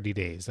give it 30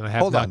 days, and I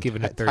have not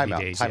given it 30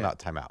 days yet.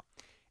 Time out.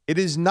 It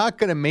is not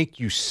going to make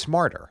you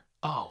smarter.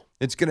 Oh.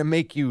 It's going to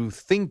make you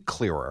think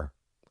clearer.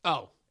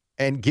 Oh.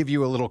 And give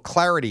you a little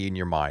clarity in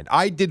your mind.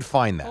 I did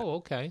find that. Oh,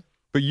 okay.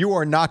 But you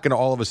are not going to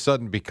all of a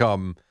sudden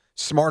become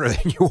smarter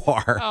than you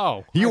are.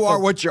 Oh. You are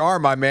what you are,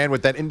 my man,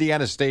 with that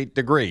Indiana State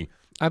degree.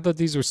 I thought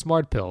these were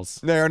smart pills.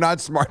 They are not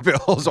smart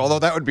pills, although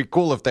that would be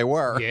cool if they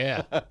were.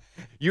 Yeah.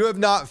 You have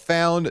not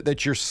found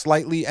that you're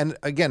slightly, and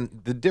again,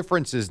 the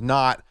difference is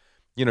not,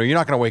 you're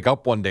not going to wake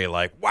up one day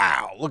like,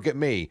 wow, look at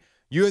me.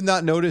 You have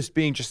not noticed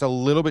being just a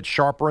little bit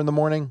sharper in the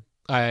morning?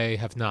 I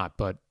have not,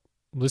 but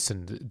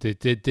listen,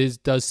 this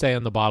does say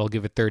on the bottle,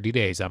 give it 30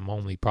 days. I'm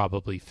only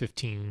probably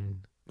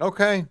 15,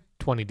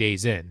 20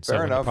 days in.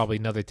 So probably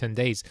another 10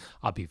 days.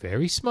 I'll be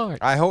very smart.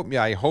 I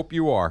hope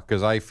you are,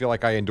 because I feel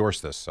like I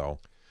endorse this. So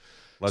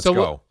let's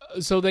go.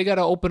 So they got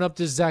to open up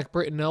this Zach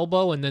Britton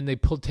elbow, and then they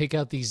take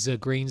out these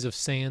grains of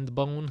sand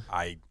bone.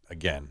 I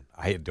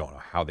don't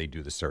know how they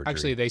do the surgery.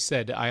 Actually, they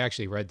said, I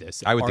actually read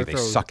this. I would think they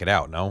suck it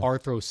out, no?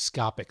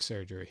 Arthroscopic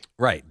surgery.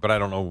 Right, but I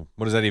don't know.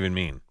 What does that even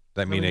mean?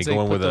 Does that mean they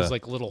go in with those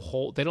like little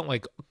holes? They don't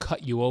like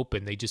cut you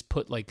open. They just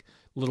put like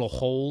little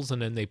holes,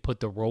 and then they put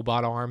the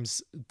robot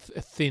arms,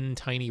 thin,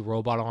 tiny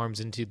robot arms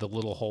into the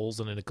little holes,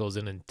 and then it goes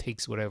in and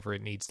takes whatever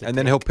it needs to And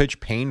then he'll pitch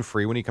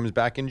pain-free when he comes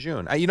back in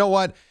June. You know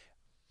what?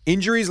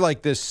 Injuries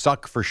like this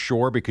suck for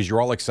sure because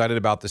you're all excited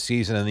about the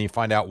season, and then you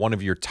find out one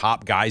of your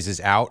top guys is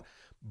out.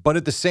 But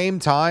at the same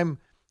time,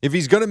 if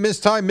he's going to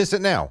miss time, miss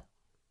it now.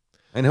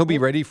 And he'll be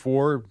ready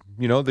for,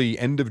 the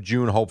end of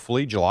June,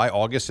 hopefully, July,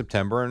 August,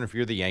 September, and if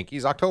you're the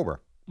Yankees,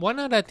 October. Why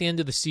not at the end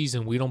of the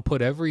season, we don't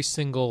put every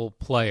single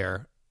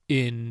player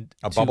in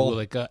a bubble,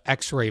 like a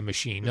X-ray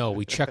machine? No,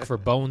 we check for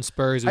bone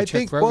spurs. We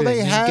check for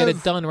everything. And get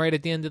it done right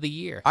at the end of the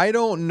year. I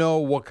don't know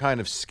what kind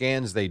of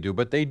scans they do,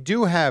 but they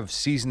do have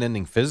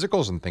season-ending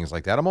physicals and things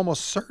like that. I'm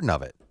almost certain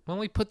of it. Why don't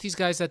we put these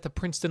guys at the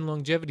Princeton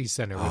Longevity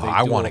Center? Where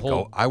I want to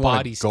go. I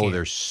want to go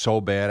there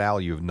so bad, Al.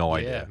 You have no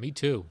idea. Yeah, me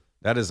too.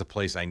 That is a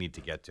place I need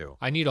to get to.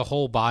 I need a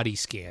whole body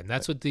scan.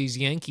 That's what these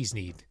Yankees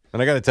need.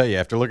 And I got to tell you,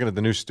 after looking at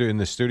the new in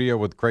the studio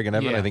with Craig and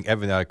Evan, I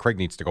think Craig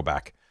needs to go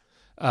back.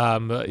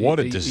 What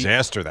a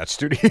disaster that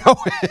studio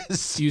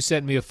is. You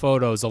sent me a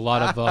photo. There's a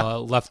lot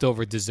of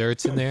leftover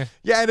desserts in there.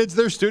 Yeah, and it's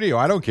their studio.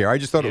 I don't care. I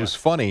just thought it was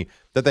funny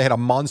that they had a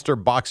monster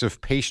box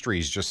of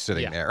pastries just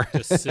sitting there.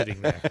 Just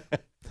sitting there.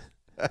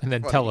 And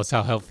then tell us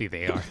how healthy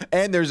they are.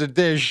 And there's a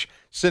dish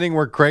sitting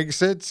where Craig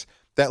sits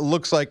that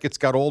looks like it's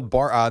got old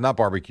not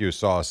barbecue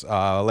sauce,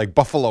 like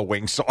buffalo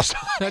wing sauce.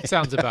 That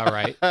sounds about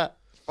right.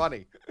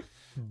 Funny.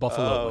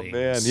 Buffalo wings.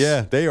 Man,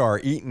 yeah, they are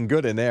eating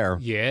good in there.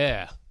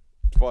 Yeah.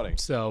 Funny.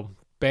 So,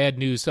 bad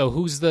news. So,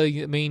 who's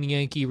the main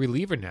Yankee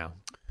reliever now?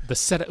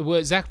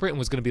 Zach Britton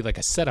was going to be like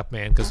a setup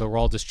man because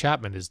Aroldis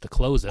Chapman is the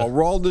closer.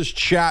 Aroldis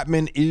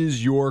Chapman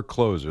is your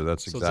closer.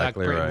 That's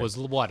exactly right. Zach Britton was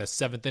what, a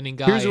seventh inning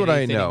guy? Here's what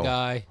I know.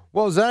 Guy?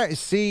 Well,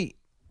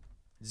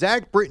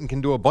 Zach Britton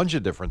can do a bunch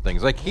of different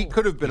things. Like he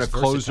could have been a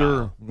closer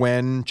versatile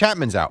when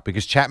Chapman's out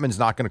because Chapman's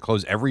not going to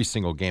close every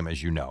single game,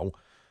 as you know.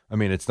 I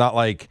mean, it's not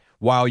like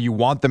while you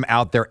want them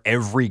out there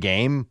every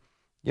game,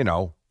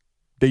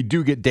 they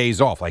do get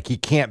days off. Like he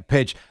can't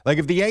pitch. Like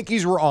if the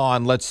Yankees were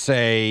on, let's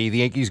say the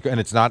Yankees, and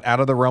it's not out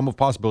of the realm of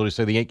possibility,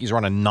 say the Yankees are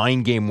on a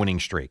 9-game winning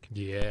streak.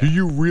 Yeah. Do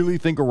you really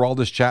think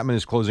Aroldis Chapman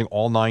is closing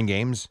all 9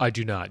 games? I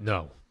do not,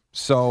 no.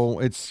 So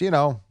it's,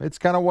 it's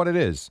kind of what it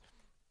is.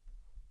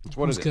 It's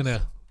what it is.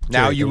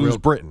 Now you lose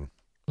Britton.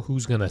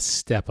 Who's going to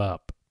step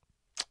up?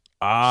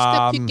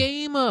 Step your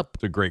game up.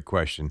 It's a great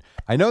question.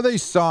 I know they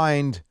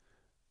signed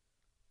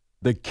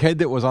the kid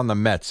that was on the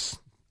Mets,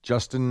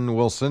 Justin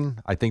Wilson.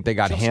 I think they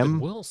got him. Justin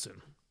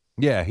Wilson?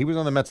 Yeah, he was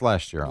on the Mets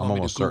last year. I'm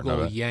almost certain of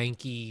it.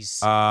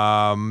 Yankees.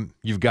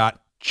 You've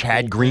got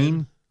Chad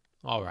Green.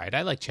 All right,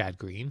 I like Chad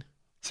Green.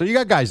 So you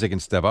got guys that can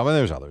step up, and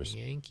there's others.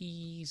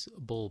 Yankees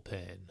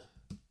bullpen.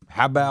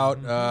 How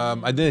about,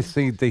 I did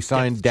think they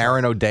signed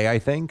Darren O'Day, I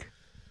think.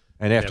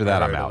 And after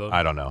that, I'm out.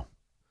 I don't know.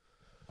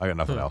 I got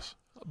nothing else.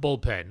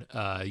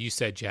 Bullpen. You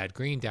said Chad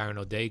Green, Darren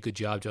O'Day. Good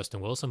job, Justin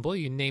Wilson. Boy,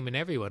 you're naming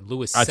everyone.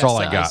 Luis Cessa. That's all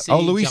I got.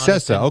 Luis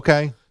Cessa.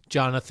 Okay.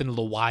 Jonathan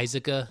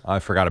Loizaga. I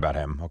forgot about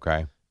him.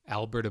 Okay.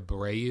 Albert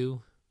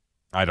Abreu.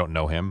 I don't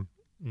know him.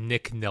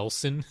 Nick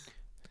Nelson.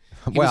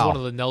 He was one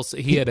of the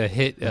Nelson. He had a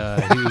hit. He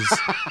was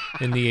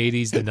in the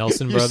 80s, the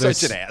Nelson brothers. You're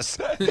such an ass.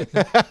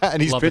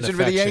 And he's pitching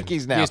for the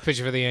Yankees now. He's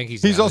pitching for the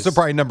Yankees He's also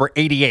probably number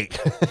 88.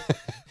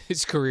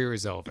 His career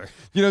is over.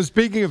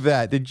 Speaking of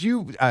that, did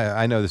you,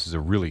 I know this is a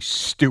really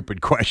stupid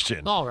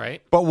question. All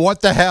right. But what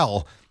the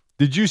hell?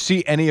 Did you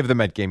see any of the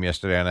Met game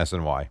yesterday on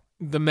SNY?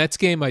 The Mets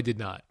game, I did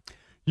not.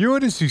 You ought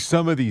to see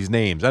some of these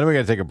names. I know we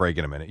got to take a break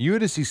in a minute. You ought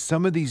to see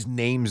some of these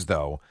names,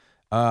 though.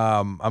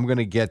 I'm going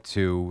to get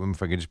to,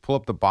 if I can just pull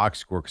up the box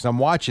score, because I'm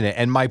watching it.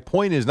 And my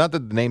point is not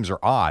that the names are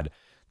odd,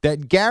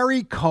 that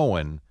Gary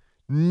Cohen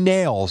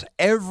nails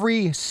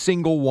every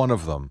single one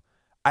of them.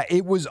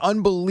 It was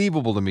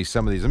unbelievable to me,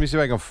 some of these. Let me see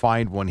if I can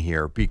find one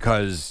here,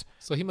 because...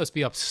 So he must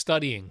be up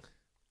studying.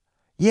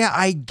 Yeah,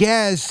 I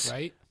guess.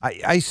 Right?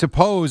 I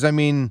suppose. I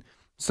mean,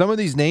 some of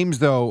these names,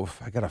 though,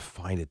 I got to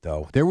find it,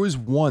 though. There was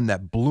one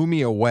that blew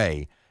me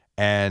away,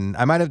 and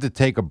I might have to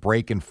take a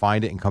break and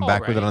find it and come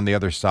back with it on the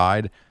other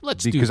side.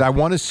 Let's do that. Because I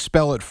want to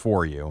spell it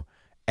for you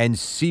and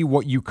see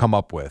what you come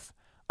up with.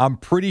 I'm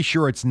pretty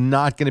sure it's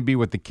not going to be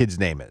what the kid's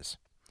name is.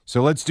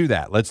 So let's do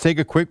that. Let's take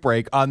a quick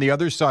break. On the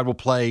other side, we'll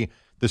play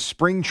the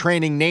spring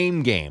training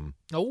name game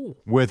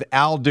with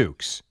Al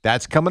Dukes.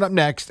 That's coming up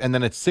next. And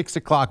then at 6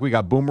 o'clock, we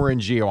got Boomer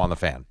and Gio on the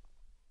Fan.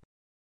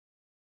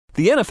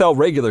 The NFL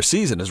regular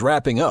season is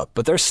wrapping up,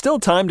 but there's still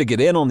time to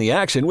get in on the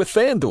action with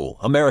FanDuel,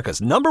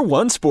 America's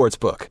 #1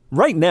 sportsbook.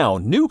 Right now,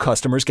 new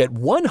customers get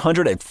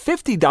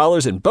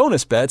 $150 in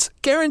bonus bets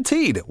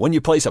guaranteed when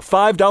you place a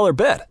 $5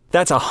 bet.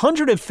 That's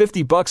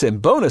 $150 in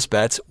bonus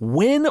bets,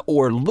 win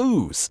or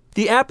lose.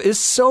 The app is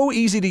so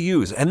easy to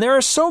use, and there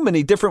are so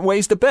many different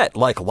ways to bet,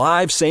 like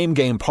live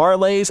same-game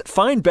parlays,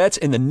 find bets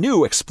in the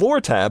new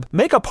Explore tab,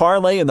 make a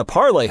parlay in the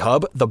Parlay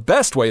Hub, the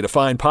best way to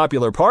find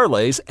popular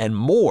parlays, and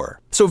more.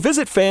 So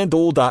visit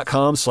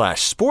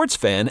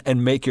FanDuel.com/sportsfan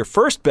and make your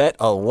first bet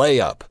a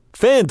layup.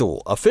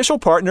 FanDuel, official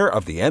partner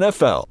of the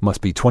NFL. Must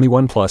be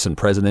 21 plus and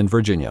present in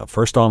Virginia.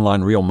 First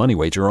online real money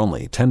wager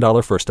only.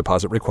 $10 first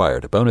deposit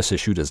required. Bonus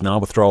issued as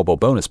non-withdrawable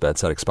bonus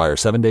bets that expire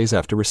 7 days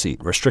after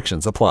receipt.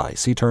 Restrictions apply.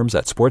 See terms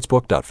at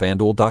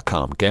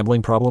sportsbook.fanduel.com.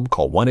 Gambling problem?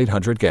 Call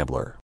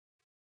 1-800-GAMBLER.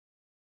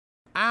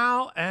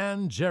 Al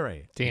and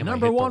Jerry.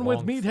 Number one with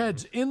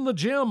meatheads in the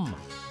gym.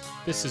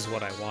 This is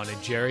what I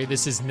wanted, Jerry.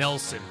 This is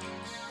Nelson.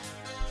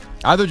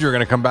 I thought you were going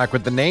to come back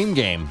with the name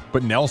game,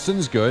 but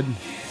Nelson's good.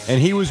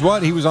 And he was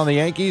what? He was on the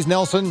Yankees,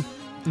 Nelson?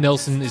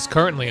 Nelson is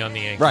currently on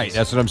the Yankees. Right,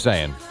 that's what I'm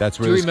saying. That's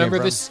where this came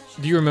from.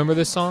 Do you remember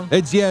this song?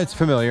 It's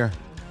familiar.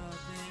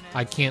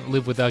 I can't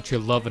live without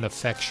your love and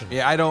affection.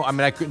 Yeah,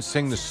 I couldn't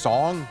sing the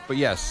song, but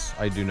yes,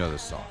 I do know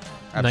this song.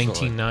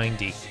 Absolutely.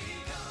 1990.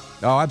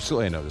 Oh,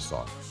 absolutely I know this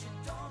song.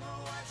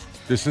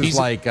 This is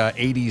like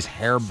 80s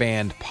hair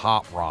band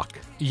pop rock.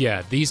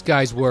 Yeah, these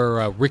guys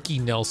were Ricky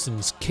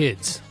Nelson's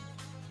kids.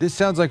 This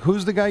sounds like,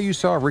 who's the guy you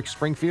saw, Rick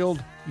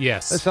Springfield?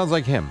 Yes. That sounds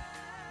like him.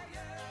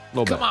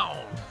 Come on.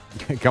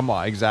 Come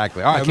on,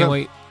 exactly. All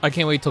right, I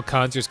can't wait till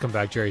concerts come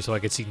back, Jerry, so I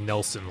can see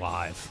Nelson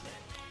live.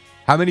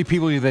 How many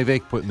people do they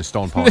put in the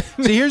Stone Pony?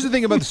 See, here's the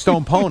thing about the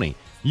Stone Pony.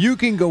 You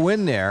can go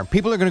in there.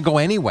 People are going to go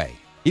anyway,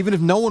 even if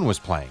no one was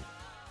playing.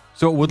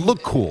 So it would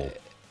look cool.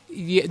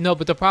 Yeah, no,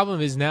 but the problem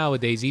is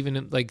nowadays,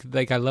 even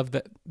like I love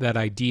that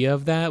idea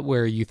of that,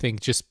 where you think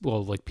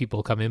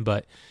people come in,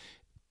 but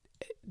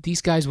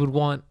these guys would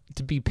want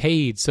to be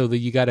paid, so that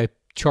you got to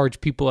charge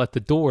people at the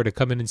door to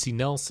come in and see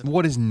Nelson.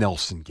 What is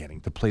Nelson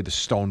getting to play the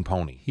Stone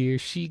Pony? Here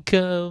she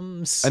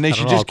comes. And they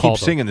should just keep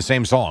singing the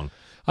same song.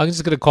 I'm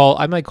just going to call.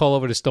 I might call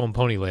over to Stone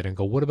Pony later and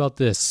go, what about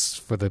this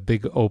for the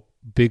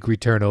big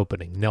return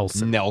opening?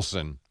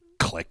 Nelson.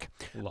 Click.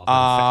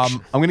 I'm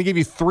going to give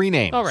you 3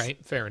 names. All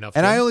right, fair enough.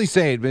 And I only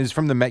say it is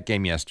from the Met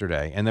game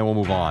yesterday, and then we'll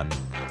move on.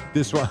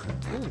 This one,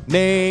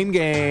 name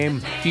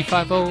game.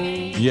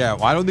 P50. Yeah,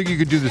 well, I don't think you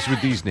could do this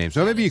with these names.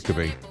 So maybe you could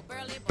be.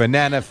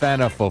 Banana,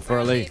 Fana,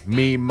 Fulfurley,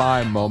 Me,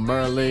 My, Mo,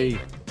 Merly,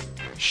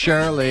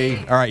 Shirley.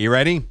 All right, you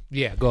ready?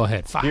 Yeah, go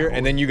ahead. Here,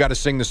 and then you got to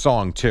sing the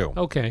song, too.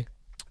 Okay.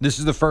 This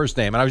is the first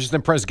name, and I was just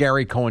impressed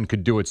Gary Cohen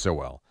could do it so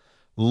well.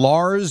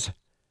 Lars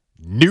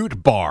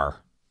Nootbaar.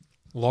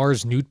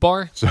 Lars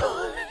Nootbaar? So,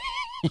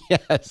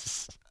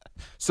 yes.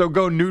 So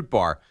go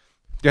Nootbaar.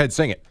 Go ahead,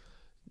 sing it.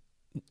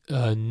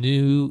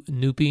 Noopy,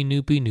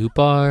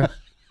 Nootbaar.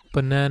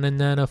 Banana,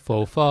 nana,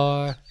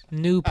 fofar.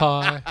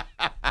 Noopar.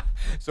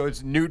 So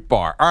it's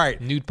Nootbaar. All right.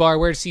 Nootbaar,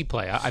 where does he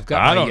play? I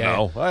don't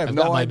know. I have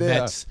no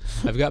idea.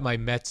 I've got my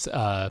Mets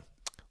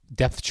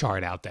depth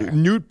chart out there.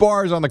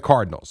 Nootbaar is on the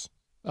Cardinals.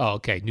 Oh,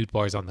 okay.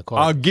 Nootbaar's on the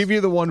Cardinals. I'll give you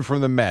the one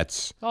from the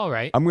Mets. All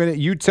right.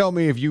 You tell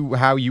me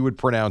how you would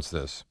pronounce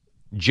this.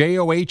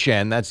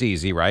 John, that's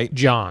easy, right?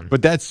 John.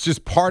 But that's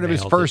just part of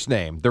his first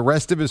name. The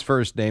rest of his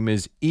first name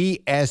is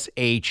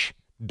Eshwy.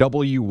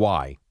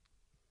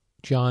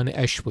 John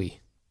Eshwy.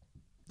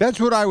 That's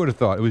what I would have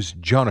thought. It was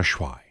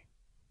Jonashwy.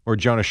 Or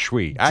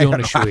Jonashwy.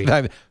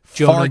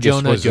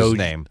 Jonah was his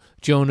name.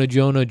 Jonah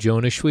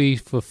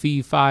Shwy for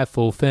fee fi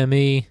for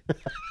femi.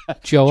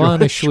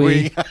 Joanna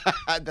Shwy.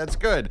 That's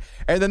good.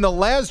 And then the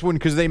last one,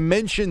 because they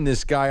mentioned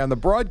this guy on the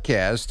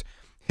broadcast,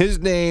 his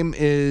name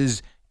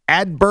is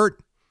Adbert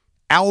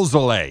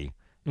Alzolay.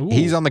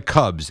 He's on the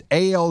Cubs.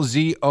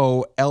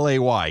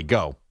 Alzolay.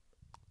 Go.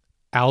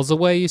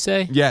 Alzolay, you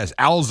say? Yes,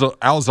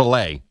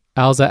 Alzolay.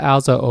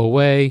 Alza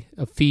away,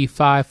 a fee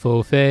fi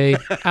fo fe,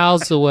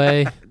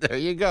 Alzaway. There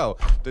you go.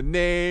 The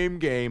name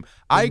game.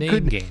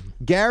 Game.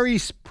 Gary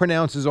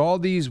pronounces all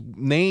these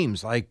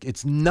names like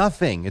it's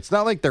nothing. It's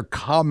not like they're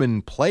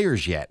common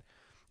players yet.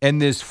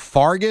 And this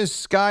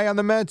Fargas guy on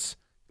the Mets,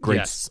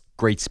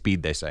 great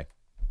speed, they say.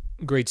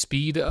 Great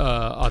speed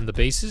on the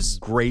bases?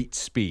 Great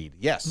speed.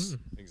 Yes,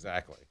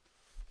 exactly.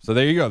 So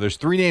there you go. There's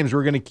 3 names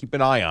we're going to keep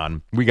an eye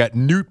on. We got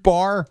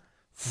Nootbaar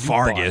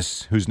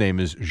Fargas, whose name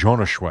is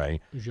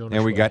Jonashwy,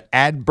 and we got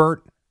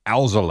Adbert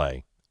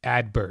Alzolay.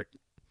 Adbert.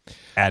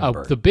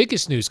 The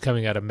biggest news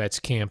coming out of Mets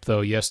camp,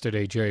 though,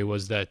 yesterday, Jerry,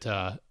 was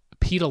that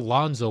Pete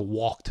Alonso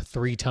walked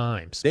 3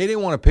 times. They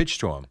didn't want to pitch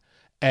to him.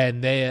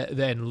 And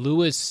then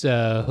Luis,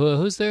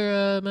 who's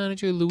their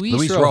manager?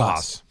 Luis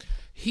Rojas.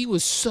 He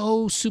was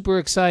so super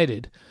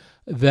excited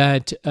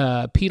that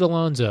Pete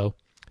Alonso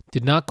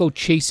did not go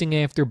chasing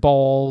after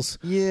balls.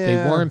 Yeah. They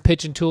weren't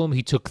pitching to him.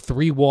 He took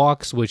 3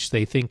 walks, which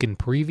they think in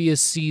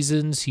previous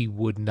seasons he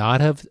would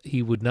not have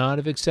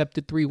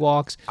accepted 3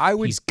 walks.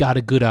 He's got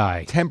a good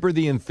eye. Temper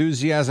the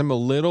enthusiasm a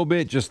little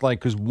bit, just like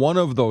because one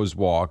of those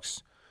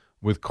walks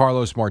with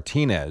Carlos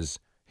Martinez,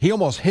 he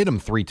almost hit him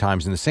 3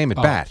 times in the same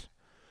at-bat.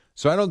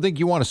 So I don't think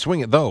you want to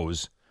swing at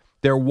those.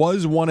 There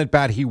was one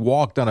at-bat he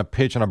walked on a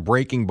pitch on a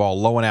breaking ball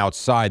low and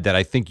outside that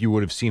I think you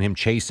would have seen him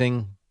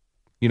chasing,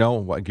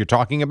 what you're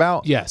talking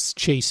about? Yes,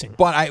 chasing.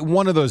 But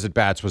one of those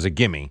at-bats was a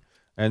gimme.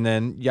 And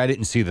then, I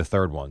didn't see the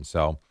third one.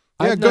 So,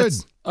 good.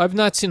 I've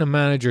not seen a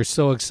manager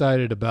so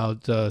excited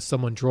about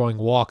someone drawing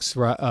walks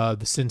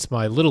since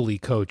my Little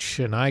League coach,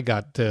 and I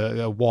got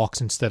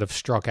walks instead of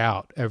struck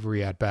out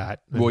every at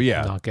bat. Well,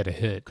 yeah, not get a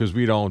hit because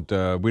we don't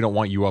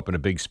want you up in a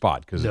big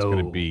spot because it's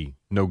going to be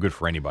no good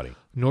for anybody.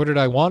 Nor did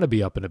I want to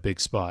be up in a big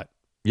spot.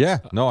 Yeah,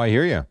 no, I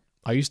hear you.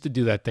 I used to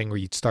do that thing where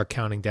you'd start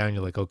counting down.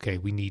 You're like, okay,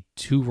 we need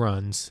 2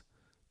 runs.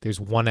 There's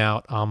 1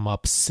 out. I'm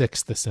up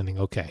 6 this inning.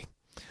 Okay.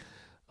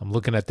 I'm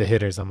looking at the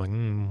hitters. I'm like,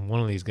 one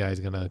of these guys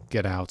is going to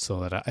get out so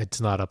that it's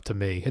not up to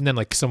me. And then,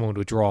 someone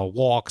would draw a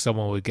walk.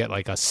 Someone would get,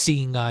 a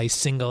seeing eye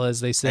single, as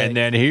they say. And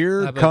then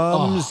here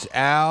comes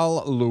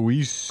Al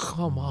Luis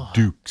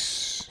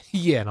Dukes.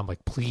 Yeah, and I'm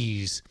like,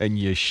 please. And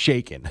you're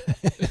shaking.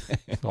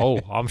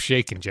 I'm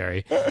shaking,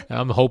 Jerry. And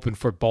I'm hoping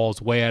for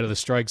balls way out of the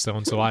strike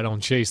zone so I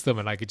don't chase them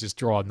and I could just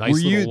draw a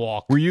nice little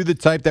walk. Were you the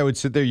type that would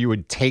sit there, you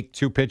would take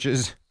 2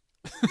 pitches?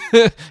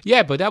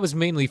 Yeah, but that was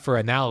mainly for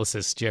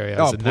analysis, Jerry.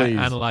 I was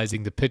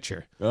analyzing the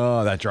pitcher.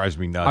 Oh, that drives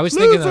me nuts. I was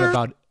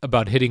thinking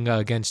about hitting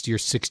against your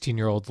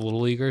 16-year-old little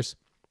leaguers.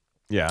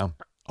 Yeah,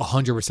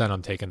 100%.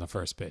 I'm taking the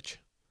first pitch.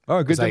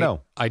 Oh, good to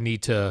know. I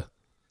need to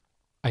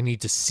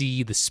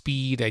see the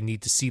speed. I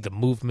need to see the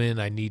movement.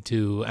 I need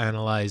to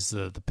analyze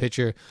the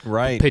pitcher.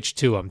 Right. The pitch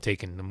 2, I'm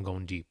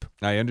going deep.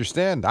 I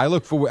understand. I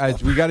look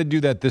forward. We got to do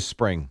that this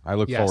spring. I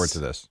look forward to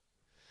this.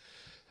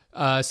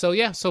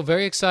 So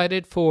very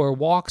excited for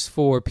walks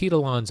for Pete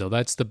Alonso.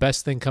 That's the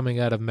best thing coming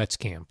out of Mets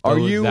camp.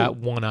 That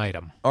one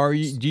item? Do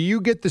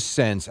you get the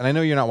sense? And I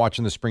know you're not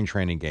watching the spring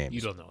training games. You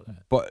don't know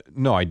that, but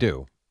no, I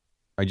do.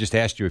 I just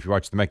asked you if you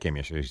watched the Met game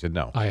yesterday. You said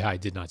no. I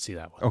did not see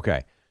that one.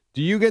 Okay.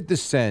 Do you get the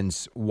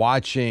sense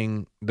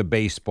watching the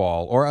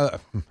baseball, or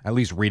at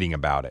least reading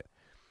about it?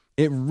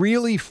 It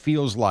really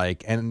feels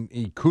like,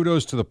 and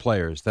kudos to the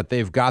players, that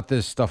they've got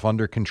this stuff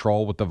under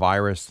control with the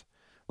virus.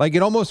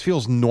 It almost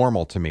feels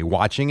normal to me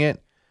watching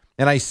it.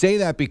 And I say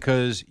that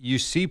because you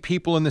see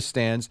people in the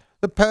stands.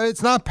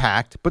 It's not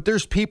packed, but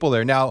there's people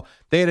there. Now,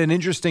 they had an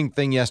interesting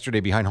thing yesterday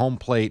behind home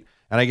plate,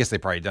 and I guess they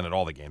probably done it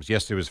all the games.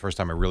 Yesterday was the first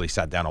time I really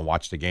sat down and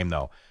watched a game,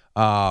 though.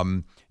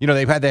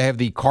 They have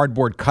the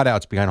cardboard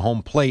cutouts behind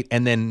home plate,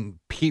 and then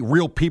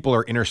real people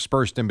are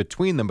interspersed in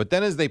between them. But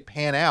then as they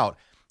pan out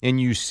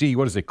and you see,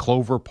 what is it,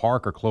 Clover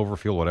Park or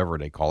Cloverfield, whatever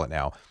they call it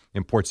now,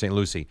 in Port St.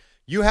 Lucie,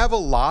 you have a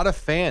lot of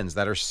fans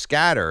that are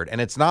scattered,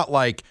 and it's not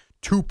like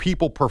 2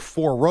 people per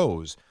 4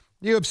 rows.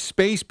 You have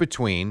space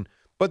between,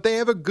 but they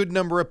have a good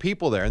number of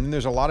people there. And then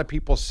there's a lot of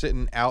people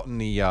sitting out in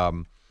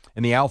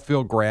the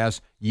outfield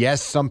grass.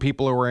 Yes, some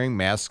people are wearing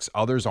masks,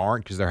 others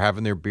aren't because they're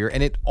having their beer,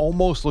 and it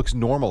almost looks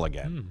normal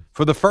again.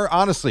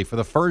 Honestly, for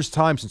the first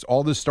time since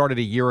all this started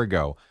a year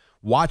ago,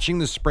 watching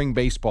the spring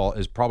baseball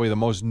is probably the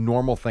most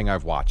normal thing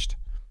I've watched.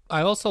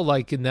 I also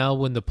like now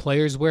when the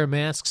players wear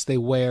masks, they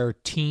wear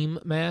team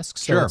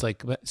masks. So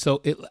Sure.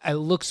 It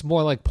looks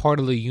more like part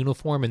of the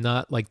uniform and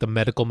not like the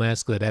medical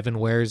mask that Evan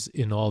wears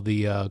in all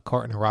the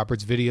Carton and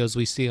Roberts videos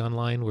we see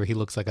online where he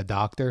looks like a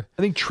doctor.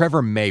 I think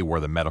Trevor May wore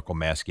the medical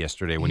mask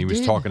yesterday when he was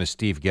talking to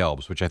Steve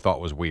Gelbs, which I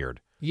thought was weird.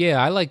 Yeah,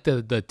 I like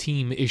the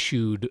team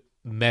issued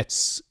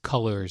Mets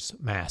colors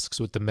masks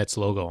with the Mets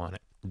logo on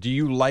it. Do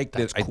you like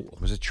That's that? Cool.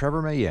 Was it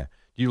Trevor May? Yeah.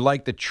 Do you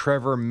like that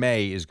Trevor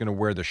May is going to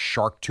wear the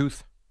shark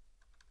tooth?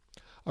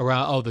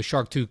 The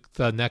shark tooth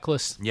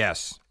necklace?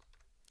 Yes.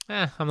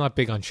 I'm not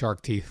big on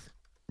shark teeth.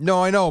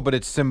 No, I know, but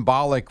it's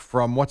symbolic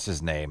from, what's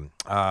his name?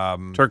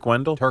 Turk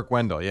Wendell? Turk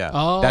Wendell, yeah.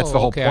 Oh, that's the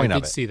whole point I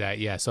of did it. see that,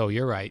 yeah, so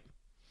you're right.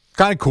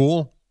 Kind of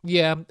cool.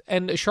 Yeah,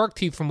 and shark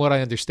teeth, from what I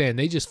understand,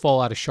 they just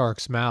fall out of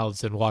sharks'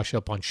 mouths and wash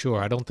up on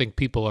shore. I don't think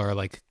people are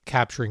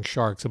capturing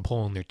sharks and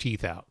pulling their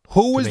teeth out.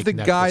 Who was the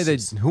guy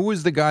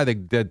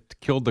that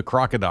killed the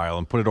crocodile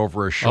and put it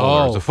over his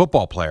shoulder? It was a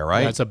football player,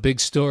 right? That's a big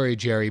story,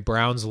 Jerry.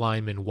 Browns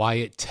lineman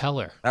Wyatt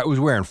Teller. That was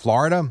where, in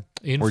Florida?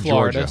 In or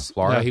Florida. Georgia?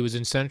 Florida? He was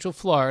in Central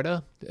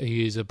Florida.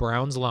 He's a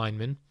Browns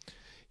lineman.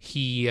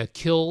 He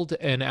killed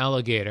an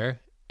alligator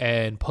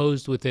and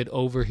posed with it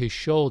over his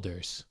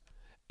shoulders.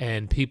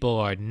 And people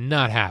are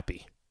not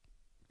happy.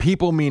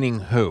 People meaning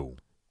who?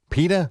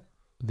 PETA?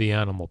 The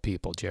animal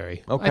people,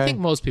 Jerry. Okay. I think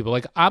most people,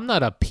 I'm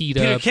not a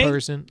PETA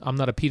person. I'm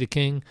not a PETA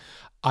king.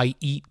 I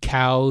eat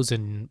cows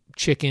and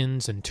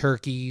chickens and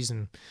turkeys,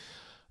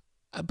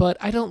 but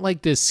I don't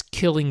like this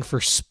killing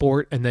for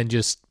sport and then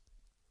just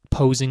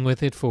posing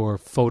with it for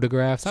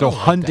photographs. So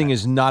hunting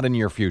is not in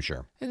your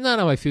future? It's not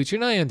in my future,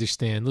 and I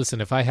understand. Listen,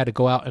 if I had to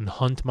go out and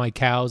hunt my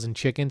cows and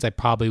chickens, I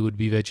probably would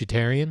be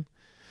vegetarian.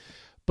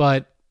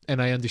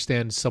 And I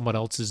understand someone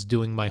else is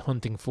doing my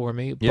hunting for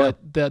me. Yeah.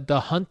 But the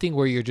hunting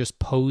where you're just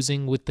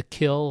posing with the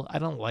kill, I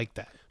don't like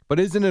that. But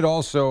isn't it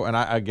also, and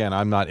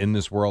I'm not in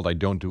this world, I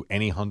don't do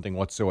any hunting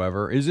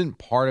whatsoever, isn't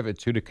part of it,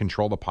 too, to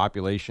control the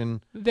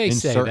population in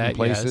certain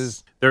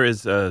places? Yes. There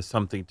is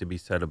something to be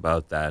said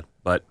about that,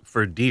 but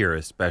for deer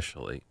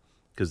especially,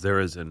 because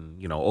there is an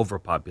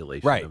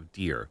overpopulation of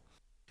deer.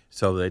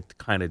 So that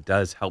kind of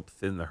does help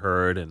thin the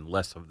herd, and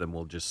less of them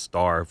will just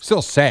starve.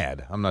 Still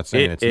sad. I'm not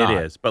saying it's not.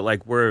 It is, but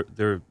like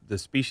they're the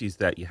species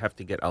that you have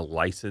to get a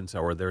license,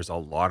 or there's a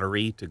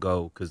lottery to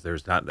go because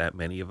there's not that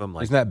many of them.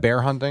 Like, isn't that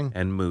bear hunting?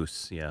 And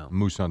moose, yeah.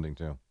 Moose hunting,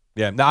 too.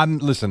 Yeah, now,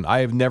 listen, I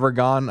have never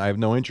gone. I have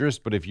no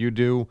interest, but if you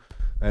do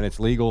and it's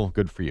legal,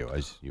 good for you,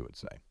 as you would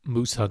say.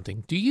 Moose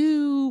hunting. Do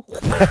you?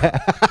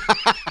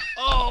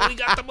 Oh, we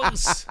got the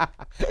moose.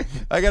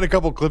 I got a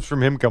couple clips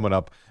from him coming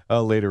up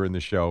later in the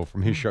show,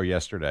 from his show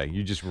yesterday.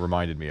 You just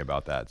reminded me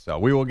about that. So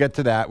we will get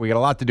to that. We got a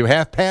lot to do.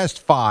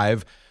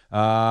 5:30.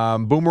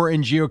 Boomer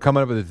and Gio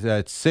coming up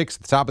at 6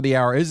 at the top of the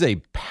hour. It is a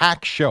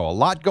packed show. A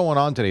lot going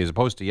on today as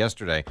opposed to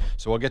yesterday.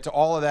 So we'll get to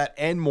all of that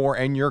and more,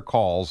 and your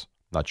calls.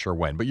 Not sure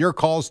when, but your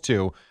calls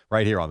too,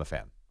 right here on The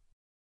Fan.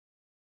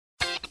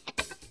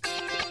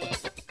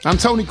 I'm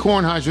Tony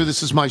Kornheiser.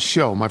 This is my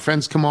show. My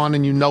friends come on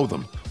and you know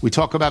them. We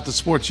talk about the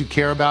sports you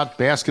care about,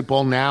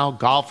 basketball now,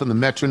 golf, and the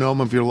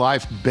metronome of your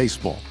life,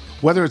 baseball.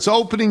 Whether it's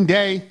opening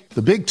day,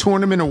 the big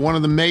tournament, or one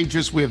of the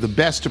majors, we have the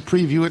best to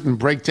preview it and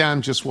break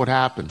down just what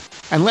happened.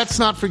 And let's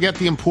not forget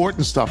the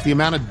important stuff, the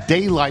amount of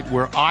daylight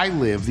where I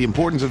live, the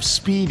importance of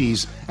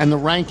Speedies, and the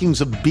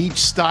rankings of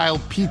beach-style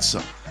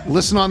pizza.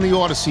 Listen on the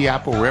Odyssey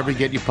app or wherever you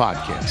get your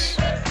podcasts.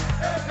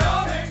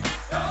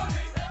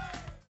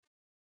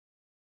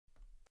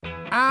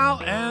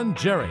 Al and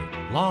Jerry,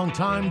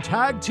 longtime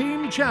tag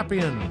team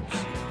champions.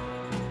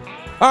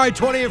 All right,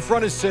 20 in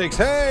front of 6.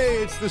 Hey,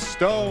 it's the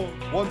Stones.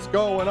 What's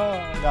going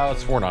on? No,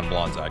 it's 4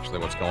 non-blondes, actually,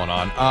 what's going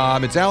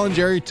on. It's Al and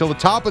Jerry till the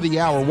top of the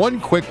hour. One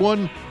quick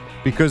one,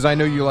 because I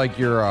know you like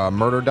your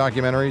murder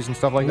documentaries and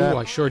stuff like that. Ooh,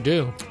 I sure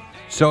do.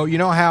 So you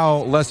know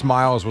how Les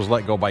Miles was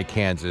let go by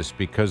Kansas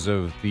because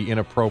of the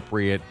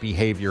inappropriate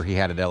behavior he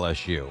had at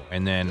LSU?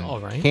 And then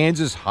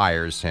Kansas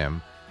hires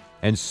him.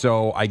 And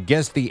so I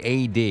guess the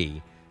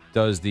AD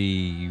does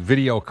the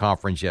video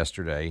conference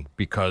yesterday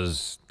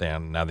because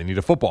now they need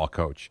a football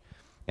coach.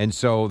 And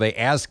so they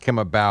ask him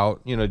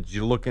about, did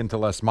you look into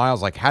Les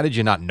Miles? Like, how did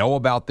you not know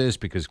about this?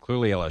 Because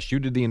clearly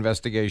LSU did the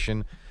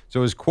investigation.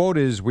 So his quote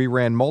is, "We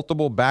ran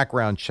multiple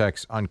background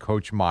checks on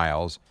Coach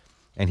Miles."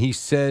 And he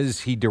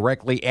says he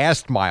directly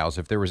asked Miles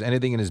if there was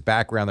anything in his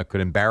background that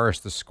could embarrass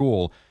the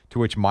school, to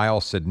which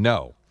Miles said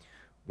no.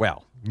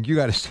 Well, you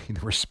got to see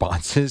the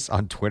responses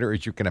on Twitter,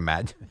 as you can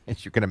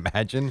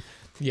imagine.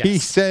 Yes. He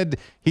said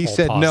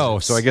no,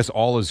 so I guess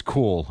all is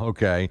cool.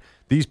 Okay.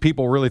 These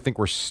people really think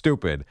we're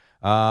stupid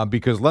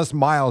because Les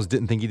Miles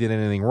didn't think he did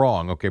anything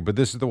wrong. Okay, but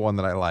this is the one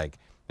that I like.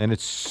 And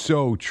it's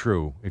so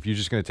true if you're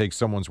just going to take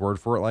someone's word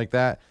for it like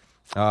that.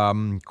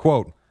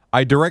 Quote,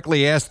 "I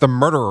directly asked the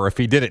murderer if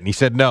he did it, and he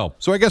said no.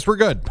 So I guess we're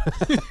good."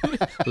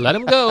 Let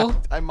him go.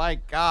 My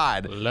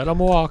God. Let him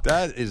walk.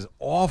 That is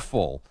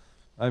awful.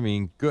 I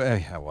mean,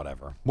 good,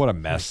 whatever. What a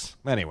mess.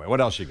 Anyway,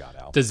 what else you got,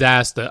 Al?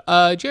 Disaster.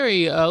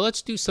 Jerry,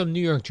 let's do some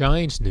New York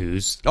Giants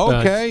news.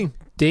 Okay.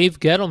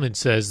 Dave Gettleman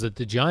says that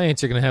the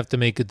Giants are going to have to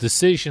make a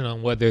decision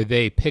on whether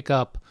they pick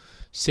up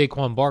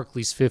Saquon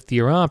Barkley's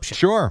fifth-year option.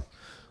 Sure.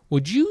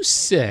 Would you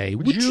say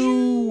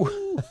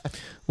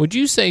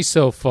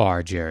so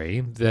far,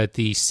 Jerry, that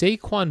the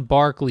Saquon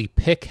Barkley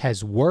pick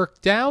has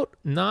worked out,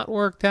 not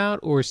worked out,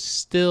 or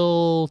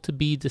still to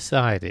be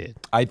decided?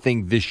 I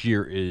think this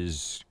year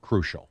is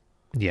crucial.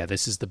 Yeah,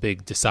 this is the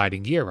big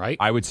deciding year, right?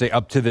 I would say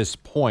up to this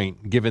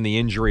point, given the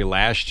injury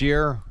last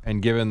year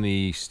and given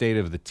the state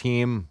of the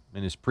team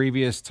in his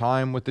previous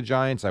time with the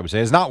Giants, I would say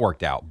it has not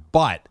worked out.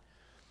 But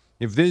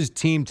if this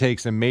team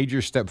takes a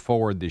major step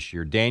forward this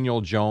year,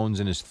 Daniel Jones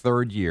in his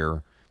third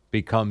year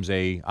becomes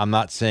I'm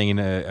not saying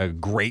a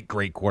great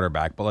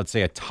quarterback, but let's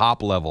say a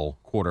top-level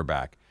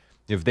quarterback.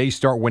 If they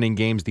start winning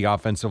games, the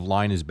offensive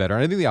line is better.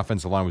 And I think the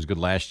offensive line was good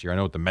last year. I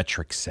know what the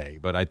metrics say,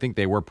 but I think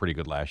they were pretty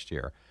good last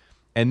year.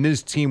 And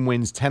this team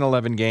wins 10,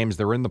 11 games.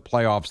 They're in the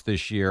playoffs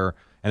this year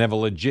and have a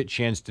legit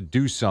chance to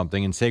do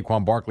something. And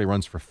Saquon Barkley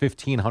runs for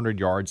 1,500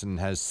 yards and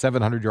has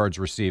 700 yards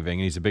receiving,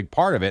 and he's a big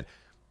part of it.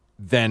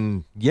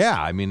 Then, yeah,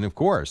 I mean, of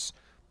course.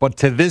 But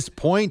to this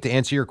point, to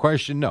answer your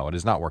question, no, it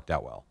has not worked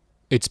out well.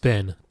 It's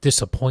been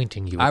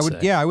disappointing, you would say.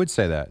 Yeah, I would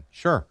say that.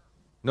 Sure.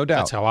 No doubt.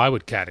 That's how I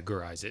would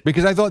categorize it.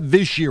 Because I thought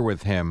this year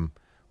with him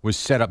was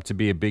set up to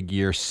be a big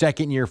year.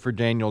 Second year for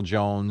Daniel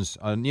Jones.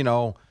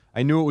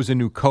 I knew it was a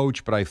new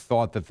coach, but I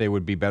thought that they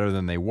would be better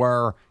than they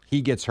were.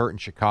 He gets hurt in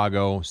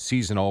Chicago,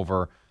 season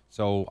over.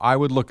 So I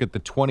would look at the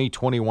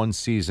 2021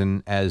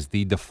 season as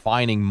the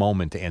defining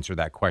moment to answer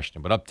that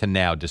question. But up to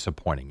now,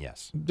 disappointing,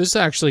 yes. This is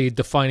actually a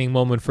defining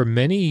moment for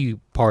many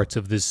parts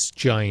of this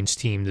Giants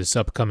team this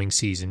upcoming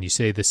season. You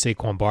say the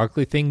Saquon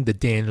Barkley thing, the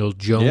Daniel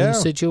Jones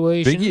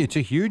situation. It's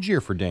a huge year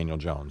for Daniel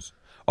Jones.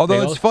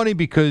 Although it's funny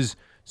because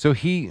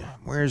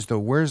where's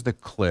the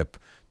clip?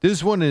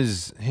 This one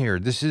is here.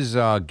 This is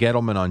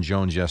Gettleman on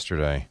Jones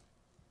yesterday.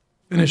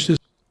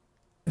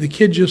 The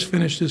kid just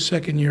finished his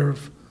second year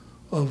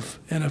of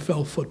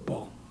NFL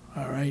football,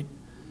 all right?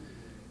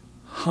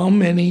 How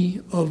many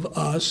of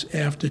us,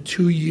 after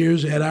 2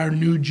 years at our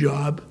new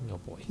job,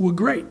 were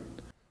great?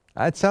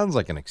 That sounds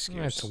like an excuse.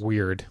 That's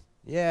weird.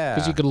 Yeah.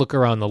 Because you could look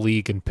around the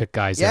league and pick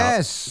guys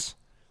out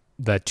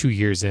that 2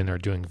 years in are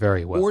doing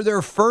very well. Or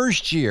their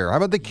first year. How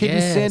about the kid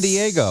in San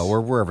Diego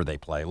or wherever they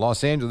play?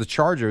 Los Angeles, the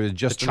Chargers,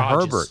 Justin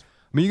Herbert.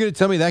 I mean, you're going to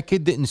tell me that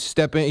kid didn't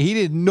step in.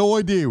 He had no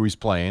idea who he was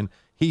playing.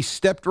 He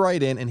stepped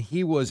right in, and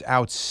he was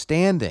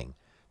outstanding.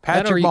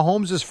 Patrick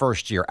Mahomes'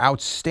 first year,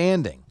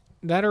 outstanding.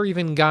 That or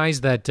even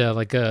guys that,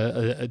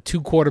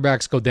 two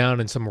quarterbacks go down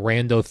and some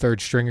rando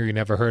third stringer you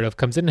never heard of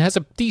comes in and has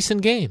a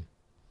decent game.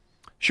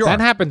 Sure.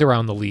 That happened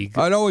around the league.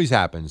 It always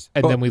happens.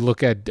 And then we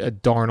look at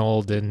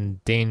Darnold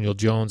and Daniel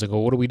Jones and go,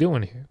 what are we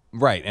doing here?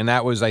 Right. And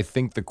that was, I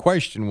think the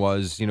question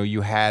was,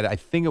 I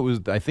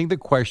think the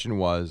question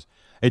was,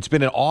 it's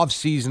been an off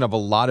season of a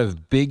lot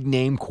of big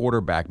name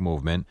quarterback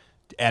movement.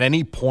 At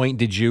any point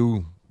did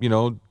you,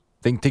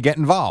 think to get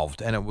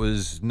involved? And it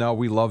was, no,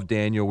 we love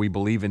Daniel. We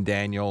believe in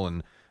Daniel.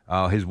 And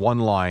his one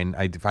line,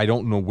 I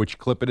don't know which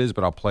clip it is,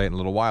 but I'll play it in a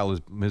little while.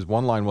 His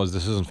one line was,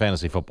 this isn't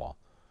fantasy football.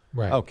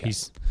 Right. Okay.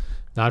 He's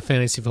not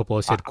fantasy football.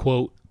 He said,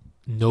 quote,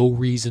 no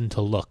reason to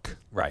look.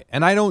 Right.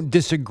 And I don't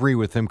disagree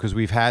with him because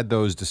we've had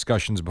those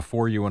discussions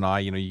before, you and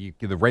I.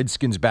 The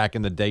Redskins back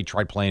in the day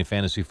tried playing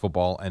fantasy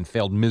football and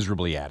failed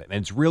miserably at it.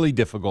 And it's really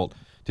difficult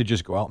to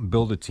just go out and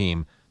build a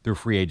team through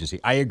free agency.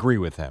 I agree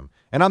with him.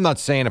 And I'm not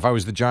saying if I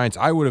was the Giants,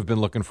 I would have been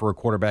looking for a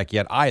quarterback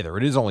yet either.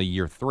 It is only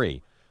year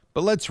 3.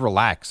 But let's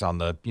relax on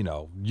the,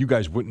 you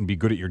guys wouldn't be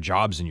good at your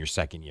jobs in your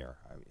second year.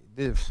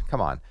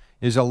 Come on.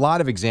 There's a lot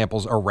of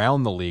examples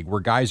around the league where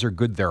guys are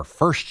good their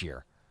first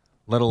year,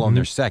 let alone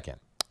their second.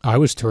 I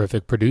was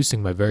terrific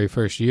producing my very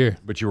first year.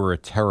 But you were a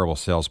terrible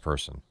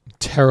salesperson.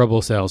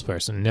 Terrible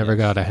salesperson. Never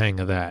got a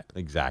hang of that.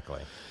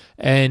 Exactly.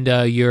 And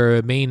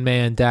your main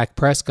man, Dak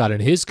Prescott,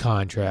 in his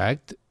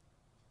contract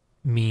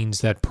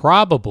means that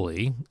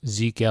probably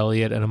Zeke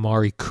Elliott and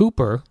Amari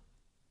Cooper,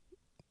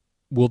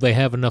 will they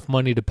have enough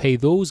money to pay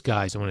those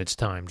guys when it's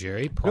time,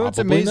 Jerry? Probably what's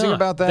amazing not.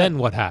 about that? Then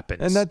what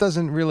happens? And that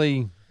doesn't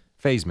really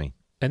faze me.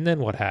 And then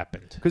what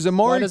happened? Because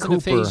Amari Cooper. Why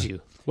doesn't it faze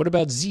you? What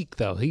about Zeke,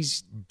 though?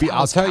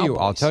 I'll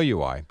tell you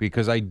why.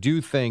 Because I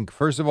do think,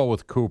 first of all,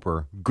 with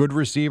Cooper, good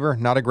receiver,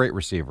 not a great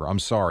receiver. I'm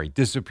sorry.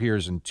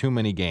 Disappears in too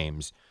many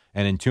games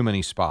and in too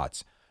many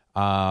spots.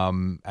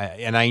 And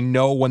I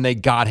know when they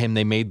got him,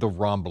 they made the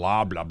run,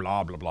 blah, blah,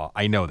 blah, blah, blah.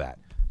 I know that.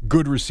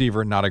 Good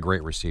receiver, not a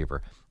great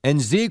receiver. And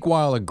Zeke,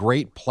 while a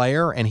great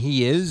player, and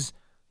he is,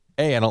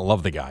 A, I don't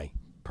love the guy,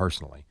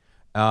 personally.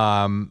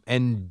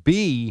 And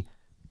B,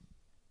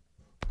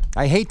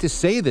 I hate to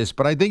say this,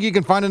 but I think you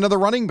can find another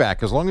running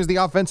back as long as the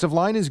offensive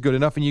line is good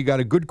enough and you got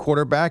a good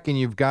quarterback and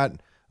you've got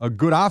a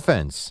good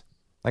offense.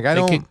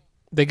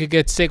 They could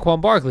get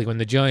Saquon Barkley when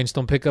the Giants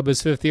don't pick up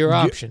his fifth-year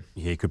option.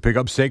 He could pick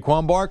up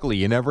Saquon Barkley.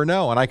 You never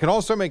know. And I can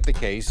also make the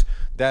case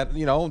that,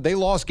 they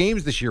lost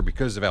games this year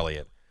because of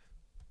Elliott.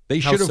 They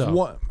should have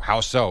won. How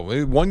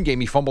so? One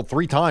game he fumbled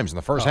 3 times in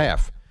the first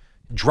half.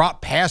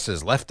 Dropped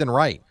passes left and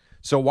right.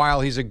 So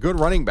while he's a good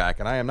running back,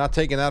 and I am not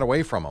taking that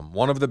away from him,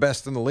 one of the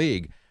best in the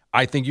league,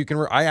 I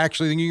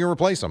actually think you can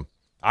replace him.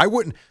 I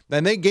wouldn't.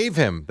 And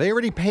they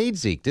already paid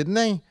Zeke, didn't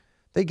they?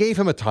 They gave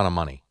him a ton of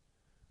money.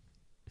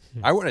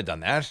 I wouldn't have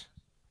done that.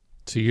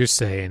 So you're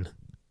saying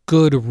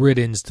good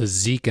riddance to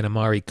Zeke and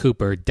Amari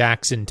Cooper.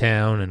 Dak's in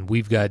town, and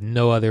we've got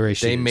no other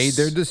issues. They made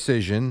their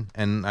decision,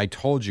 and I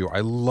told you, I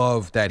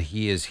love that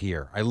he is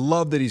here. I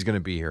love that he's going to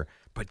be here.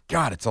 But,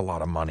 God, it's a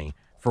lot of money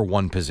for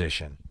one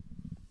position.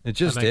 It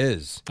just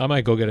is. I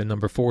might go get a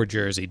number 4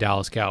 jersey,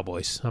 Dallas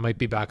Cowboys. I might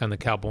be back on the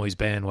Cowboys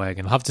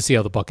bandwagon. I'll have to see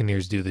how the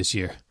Buccaneers do this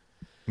year.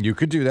 You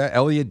could do that.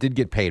 Elliott did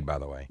get paid, by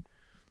the way.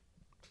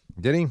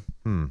 Did he?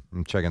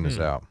 I'm checking this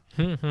out.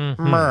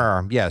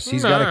 Yes,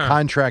 he's got a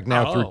contract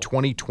now through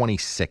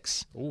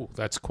 2026. Ooh,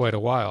 that's quite a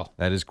while.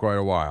 That is quite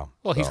a while.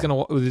 Well,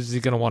 is he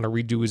gonna want to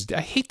redo his?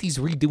 I hate these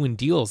redoing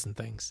deals and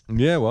things.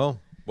 Yeah, well,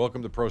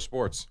 welcome to pro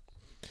sports.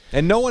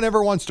 And no one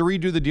ever wants to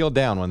redo the deal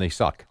down when they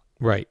suck.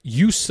 Right.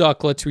 You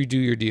suck. Let's redo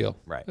your deal.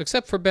 Right.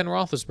 Except for Ben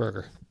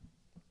Roethlisberger.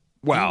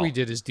 Well, he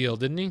redid his deal,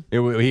 didn't he?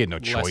 He had no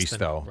choice,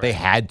 though. Right. They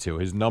had to.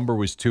 His number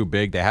was too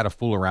big. They had to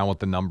fool around with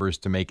the numbers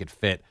to make it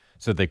fit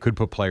so they could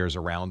put players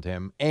around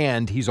him.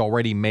 And he's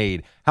already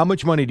made. How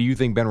much money do you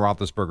think Ben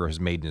Roethlisberger has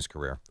made in his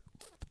career?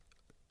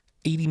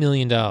 $80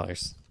 million. No,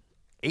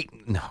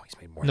 he's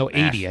made more. No,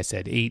 than 80. That. I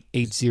said 80.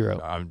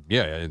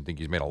 Yeah, I think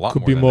he's made a lot.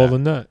 Could be more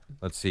than that.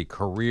 Let's see,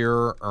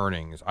 career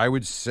earnings. I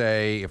would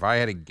say, if I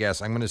had to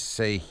guess, I'm going to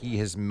say he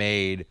has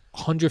made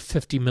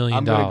 $150 million.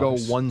 I'm going to go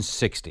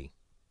 160.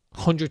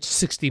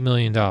 $160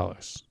 million.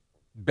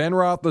 Ben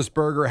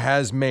Roethlisberger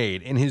has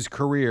made in his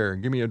career.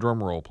 Give me a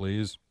drum roll,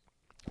 please.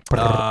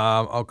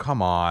 Oh,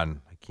 come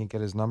on. I can't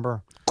get his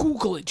number.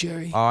 Google it,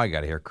 Jerry. Oh, I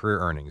got it here. Career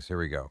earnings. Here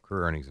we go.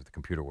 Career earnings, if the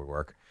computer would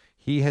work.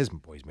 He's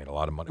made a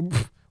lot of money.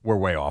 We're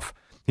way off.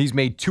 He's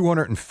made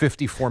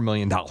 $254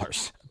 million.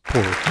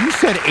 Poor. You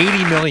said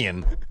 $80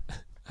 million.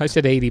 I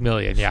said $80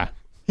 million, yeah.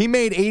 He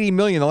made $80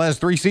 million the last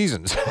 3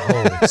 seasons.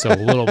 Oh, so a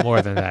little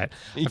more than that.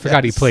 I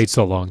forgot he played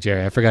so long,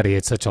 Jerry. I forgot he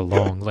had such a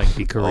long,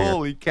 lengthy career.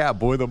 Holy cow,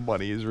 boy, the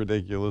money is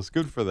ridiculous.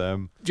 Good for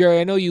them. Jerry,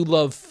 I know you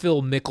love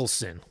Phil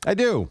Mickelson. I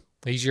do.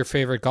 He's your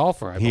favorite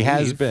golfer, I believe. He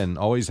has been,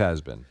 always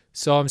has been.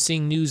 So I'm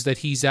seeing news that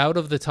he's out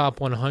of the top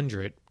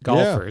 100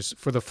 golfers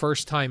for the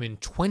first time in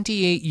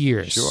 28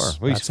 years. Sure.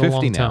 Well, That's he's 50 a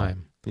long now.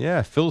 time.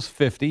 Yeah, Phil's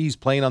 50. He's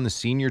playing on the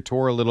senior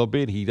tour a little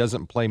bit. He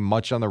doesn't play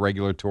much on the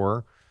regular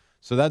tour,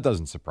 so that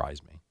doesn't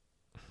surprise me.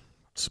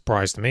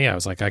 Surprised me. I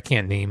was like, I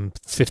can't name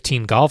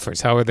 15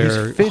 golfers. How are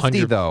there He's 50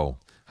 100 though?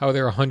 How are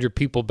there 100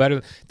 people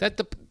better?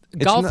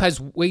 Golf has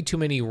way too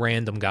many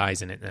random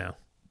guys in it now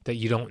that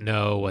you don't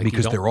know. Like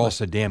because they're all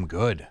so damn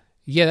good.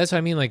 Yeah, that's what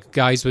I mean. Like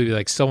guys would be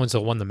like, so and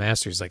so won the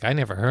Masters. Like I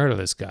never heard of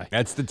this guy.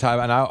 That's the time,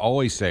 and I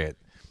always say it.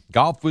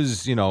 Golf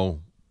was,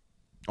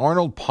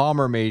 Arnold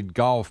Palmer made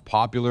golf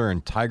popular,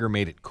 and Tiger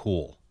made it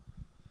cool.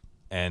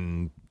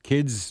 And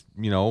kids,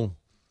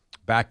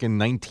 back in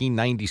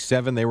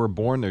 1997, they were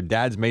born. Their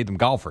dads made them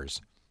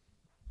golfers,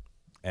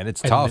 and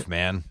it's tough,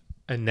 man.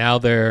 And now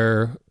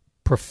they're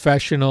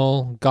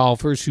professional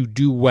golfers who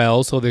do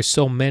well. So there's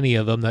so many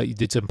of them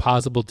that it's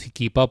impossible to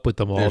keep up with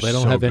them all. They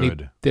don't have any.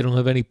 They don't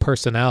have any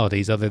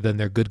personalities other than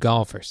they're good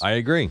golfers. I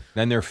agree.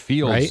 And their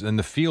fields and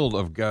the field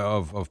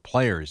of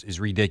players is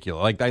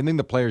ridiculous. Like I think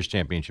the Players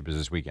Championship is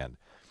this weekend,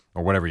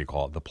 or whatever you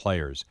call it. The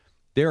Players.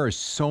 There are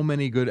so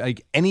many good.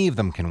 Like any of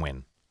them can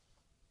win.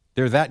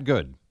 They're that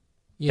good.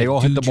 Yeah, they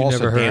all hit the ball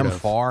so damn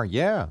far.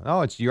 Yeah,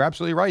 no, you're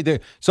absolutely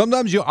right.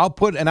 Sometimes I'll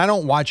put, and I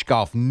don't watch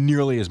golf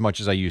nearly as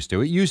much as I used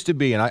to. It used to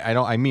be, and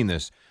I mean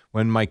this,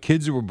 when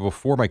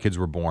before my kids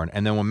were born,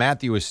 and then when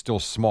Matthew was still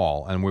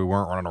small, and we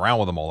weren't running around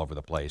with him all over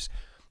the place.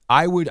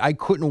 I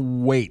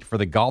couldn't wait for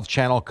the Golf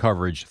Channel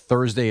coverage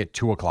Thursday at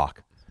 2:00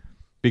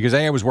 because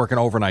I was working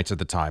overnights at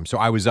the time, so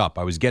I was up.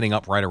 I was getting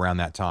up right around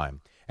that time,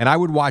 and I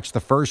would watch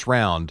the first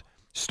round.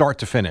 Start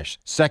to finish,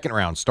 second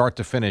round, start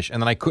to finish,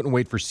 and then I couldn't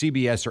wait for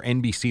CBS or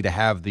NBC to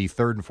have the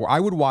third and fourth. I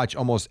would watch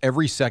almost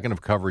every second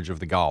of coverage of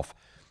the golf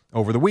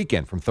over the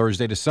weekend from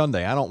Thursday to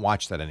Sunday. I don't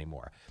watch that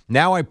anymore.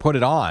 Now I put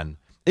it on.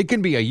 It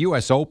can be a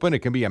U.S. Open. It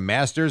can be a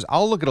Masters.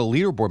 I'll look at a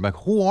leaderboard and be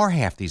like, who are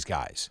half these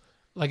guys?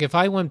 Like if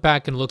I went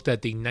back and looked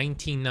at the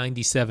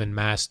 1997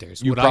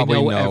 Masters, would I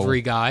know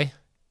every guy?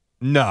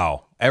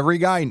 No. Every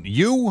guy?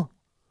 You?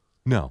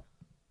 No.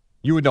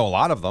 You would know a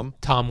lot of them.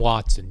 Tom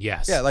Watson,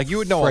 yes. Yeah, like you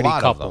would know Freddie a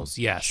lot Couples, of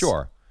them. Yes.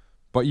 Sure.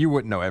 But you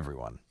wouldn't know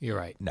everyone. You're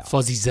right. No.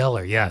 Fuzzy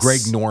Zeller, yes.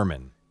 Greg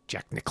Norman.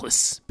 Jack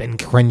Nicklaus. Ben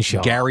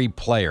Crenshaw. Gary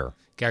Player.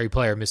 Gary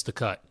Player missed the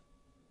cut.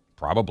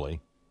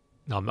 Probably.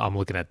 I'm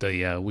looking at the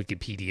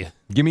Wikipedia.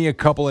 Give me a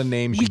couple of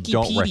names you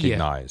don't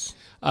recognize.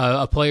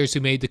 Players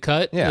who made the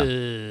cut?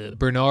 Yeah.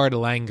 Bernhard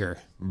Langer.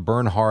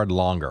 Bernhard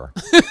Longer.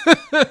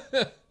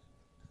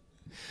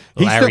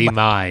 Larry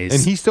Mize.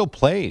 And he still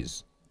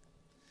plays.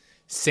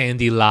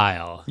 Sandy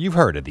Lyle. You've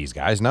heard of these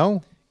guys,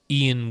 no?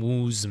 Ian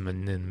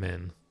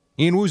Woosnam.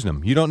 Ian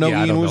Woosnam. You don't know Ian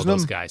Woosnam? I don't know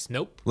those guys.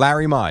 Nope.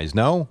 Larry Mize,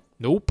 no?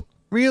 Nope.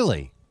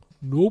 Really?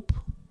 Nope.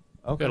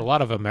 Okay. Got a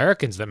lot of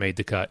Americans that made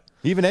the cut.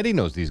 Even Eddie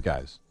knows these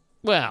guys.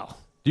 Well.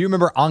 Do you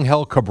remember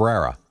Angel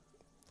Cabrera?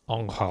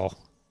 Angel.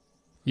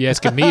 You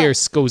asking me or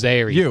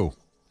Scozzari? You.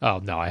 Oh,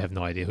 no, I have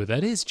no idea who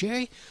that is,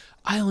 Jerry.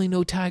 I only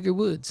know Tiger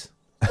Woods.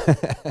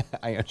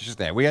 I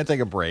understand. We got to take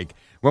a break.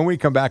 When we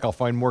come back, I'll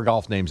find more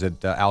golf names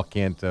that Al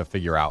can't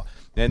figure out.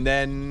 And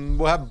then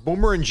we'll have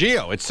Boomer and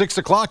Gio. It's 6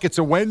 o'clock. It's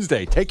a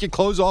Wednesday. Take your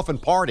clothes off and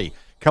party.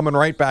 Coming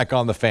right back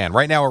on The Fan.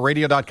 Right now at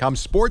Radio.com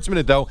Sports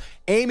Minute, though,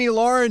 Amy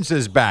Lawrence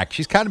is back.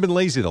 She's kind of been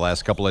lazy the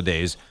last couple of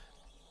days.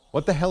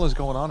 What the hell is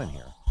going on in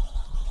here?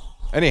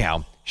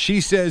 Anyhow,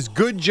 she says,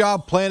 good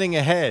job planning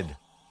ahead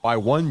by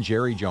one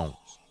Jerry Jones.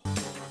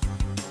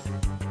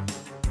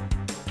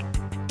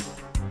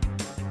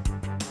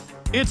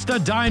 It's the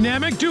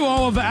dynamic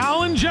duo of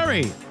Al and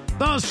Jerry,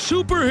 the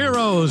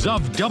superheroes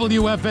of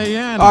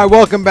WFAN. All right,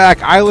 welcome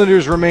back.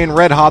 Islanders remain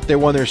red hot. They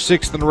won their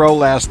 6th in a row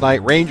last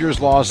night.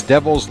 Rangers lost.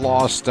 Devils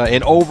lost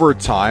in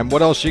overtime.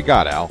 What else you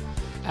got, Al?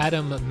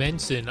 Adam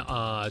Menson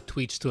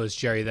tweets to us,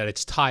 Jerry, that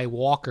it's Ty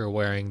Walker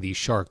wearing the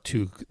shark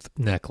tooth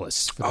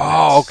necklace. For the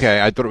Mets.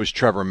 Okay. I thought it was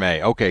Trevor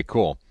May. Okay,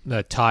 cool.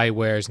 Ty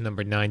wears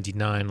number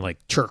 99 like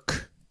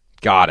Chirk.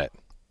 Got it.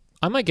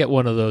 I might get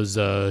one of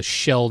those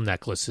shell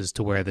necklaces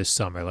to wear this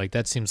summer. Like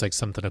that seems like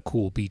something a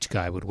cool beach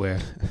guy would wear.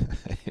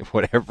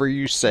 Whatever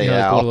you say,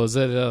 like Al. One of those,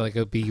 like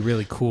it'd be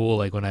really cool.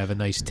 Like when I have a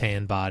nice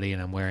tan body and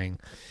I'm wearing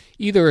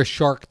either a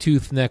shark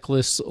tooth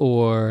necklace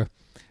or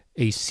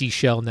a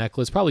seashell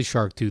necklace. Probably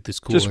shark tooth is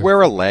cooler. Just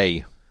wear a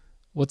lei.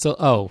 What's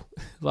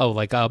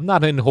like I'm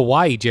not in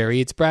Hawaii,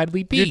 Jerry. It's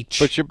Bradley Beach.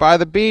 But you're by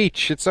the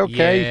beach. It's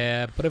okay.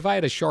 Yeah, but if I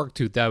had a shark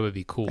tooth, that would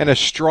be cool. And a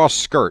straw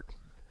skirt.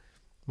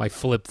 My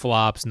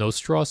flip-flops, no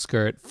straw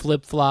skirt,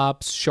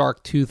 flip-flops,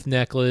 shark tooth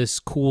necklace,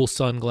 cool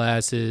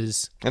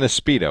sunglasses. And a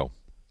Speedo.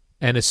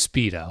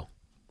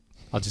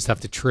 I'll just have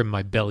to trim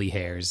my belly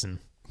hairs and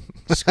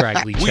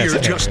scraggly chest hairs.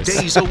 We're just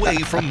days away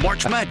from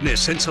March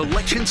Madness and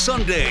Selection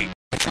Sunday.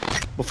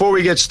 Before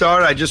we get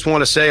started, I just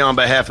want to say on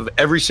behalf of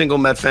every single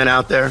Met fan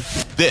out there,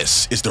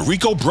 This is the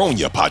Rico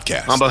Brogna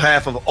Podcast. On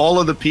behalf of all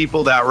of the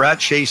people that were at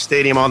Chase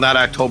Stadium on that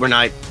October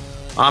night,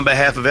 on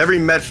behalf of every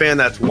Met fan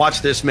that's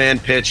watched this man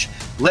pitch,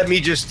 let me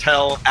just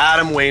tell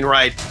Adam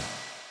Wainwright,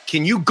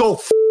 can you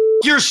go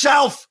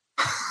yourself?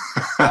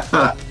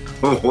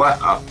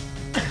 Wow.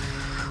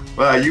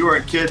 Wow, you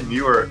weren't kidding.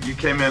 You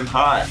came in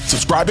hot.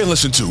 Subscribe and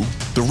listen to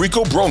the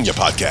Rico Brogna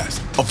Podcast,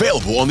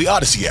 available on the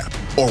Odyssey app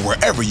or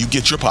wherever you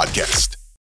get your podcast.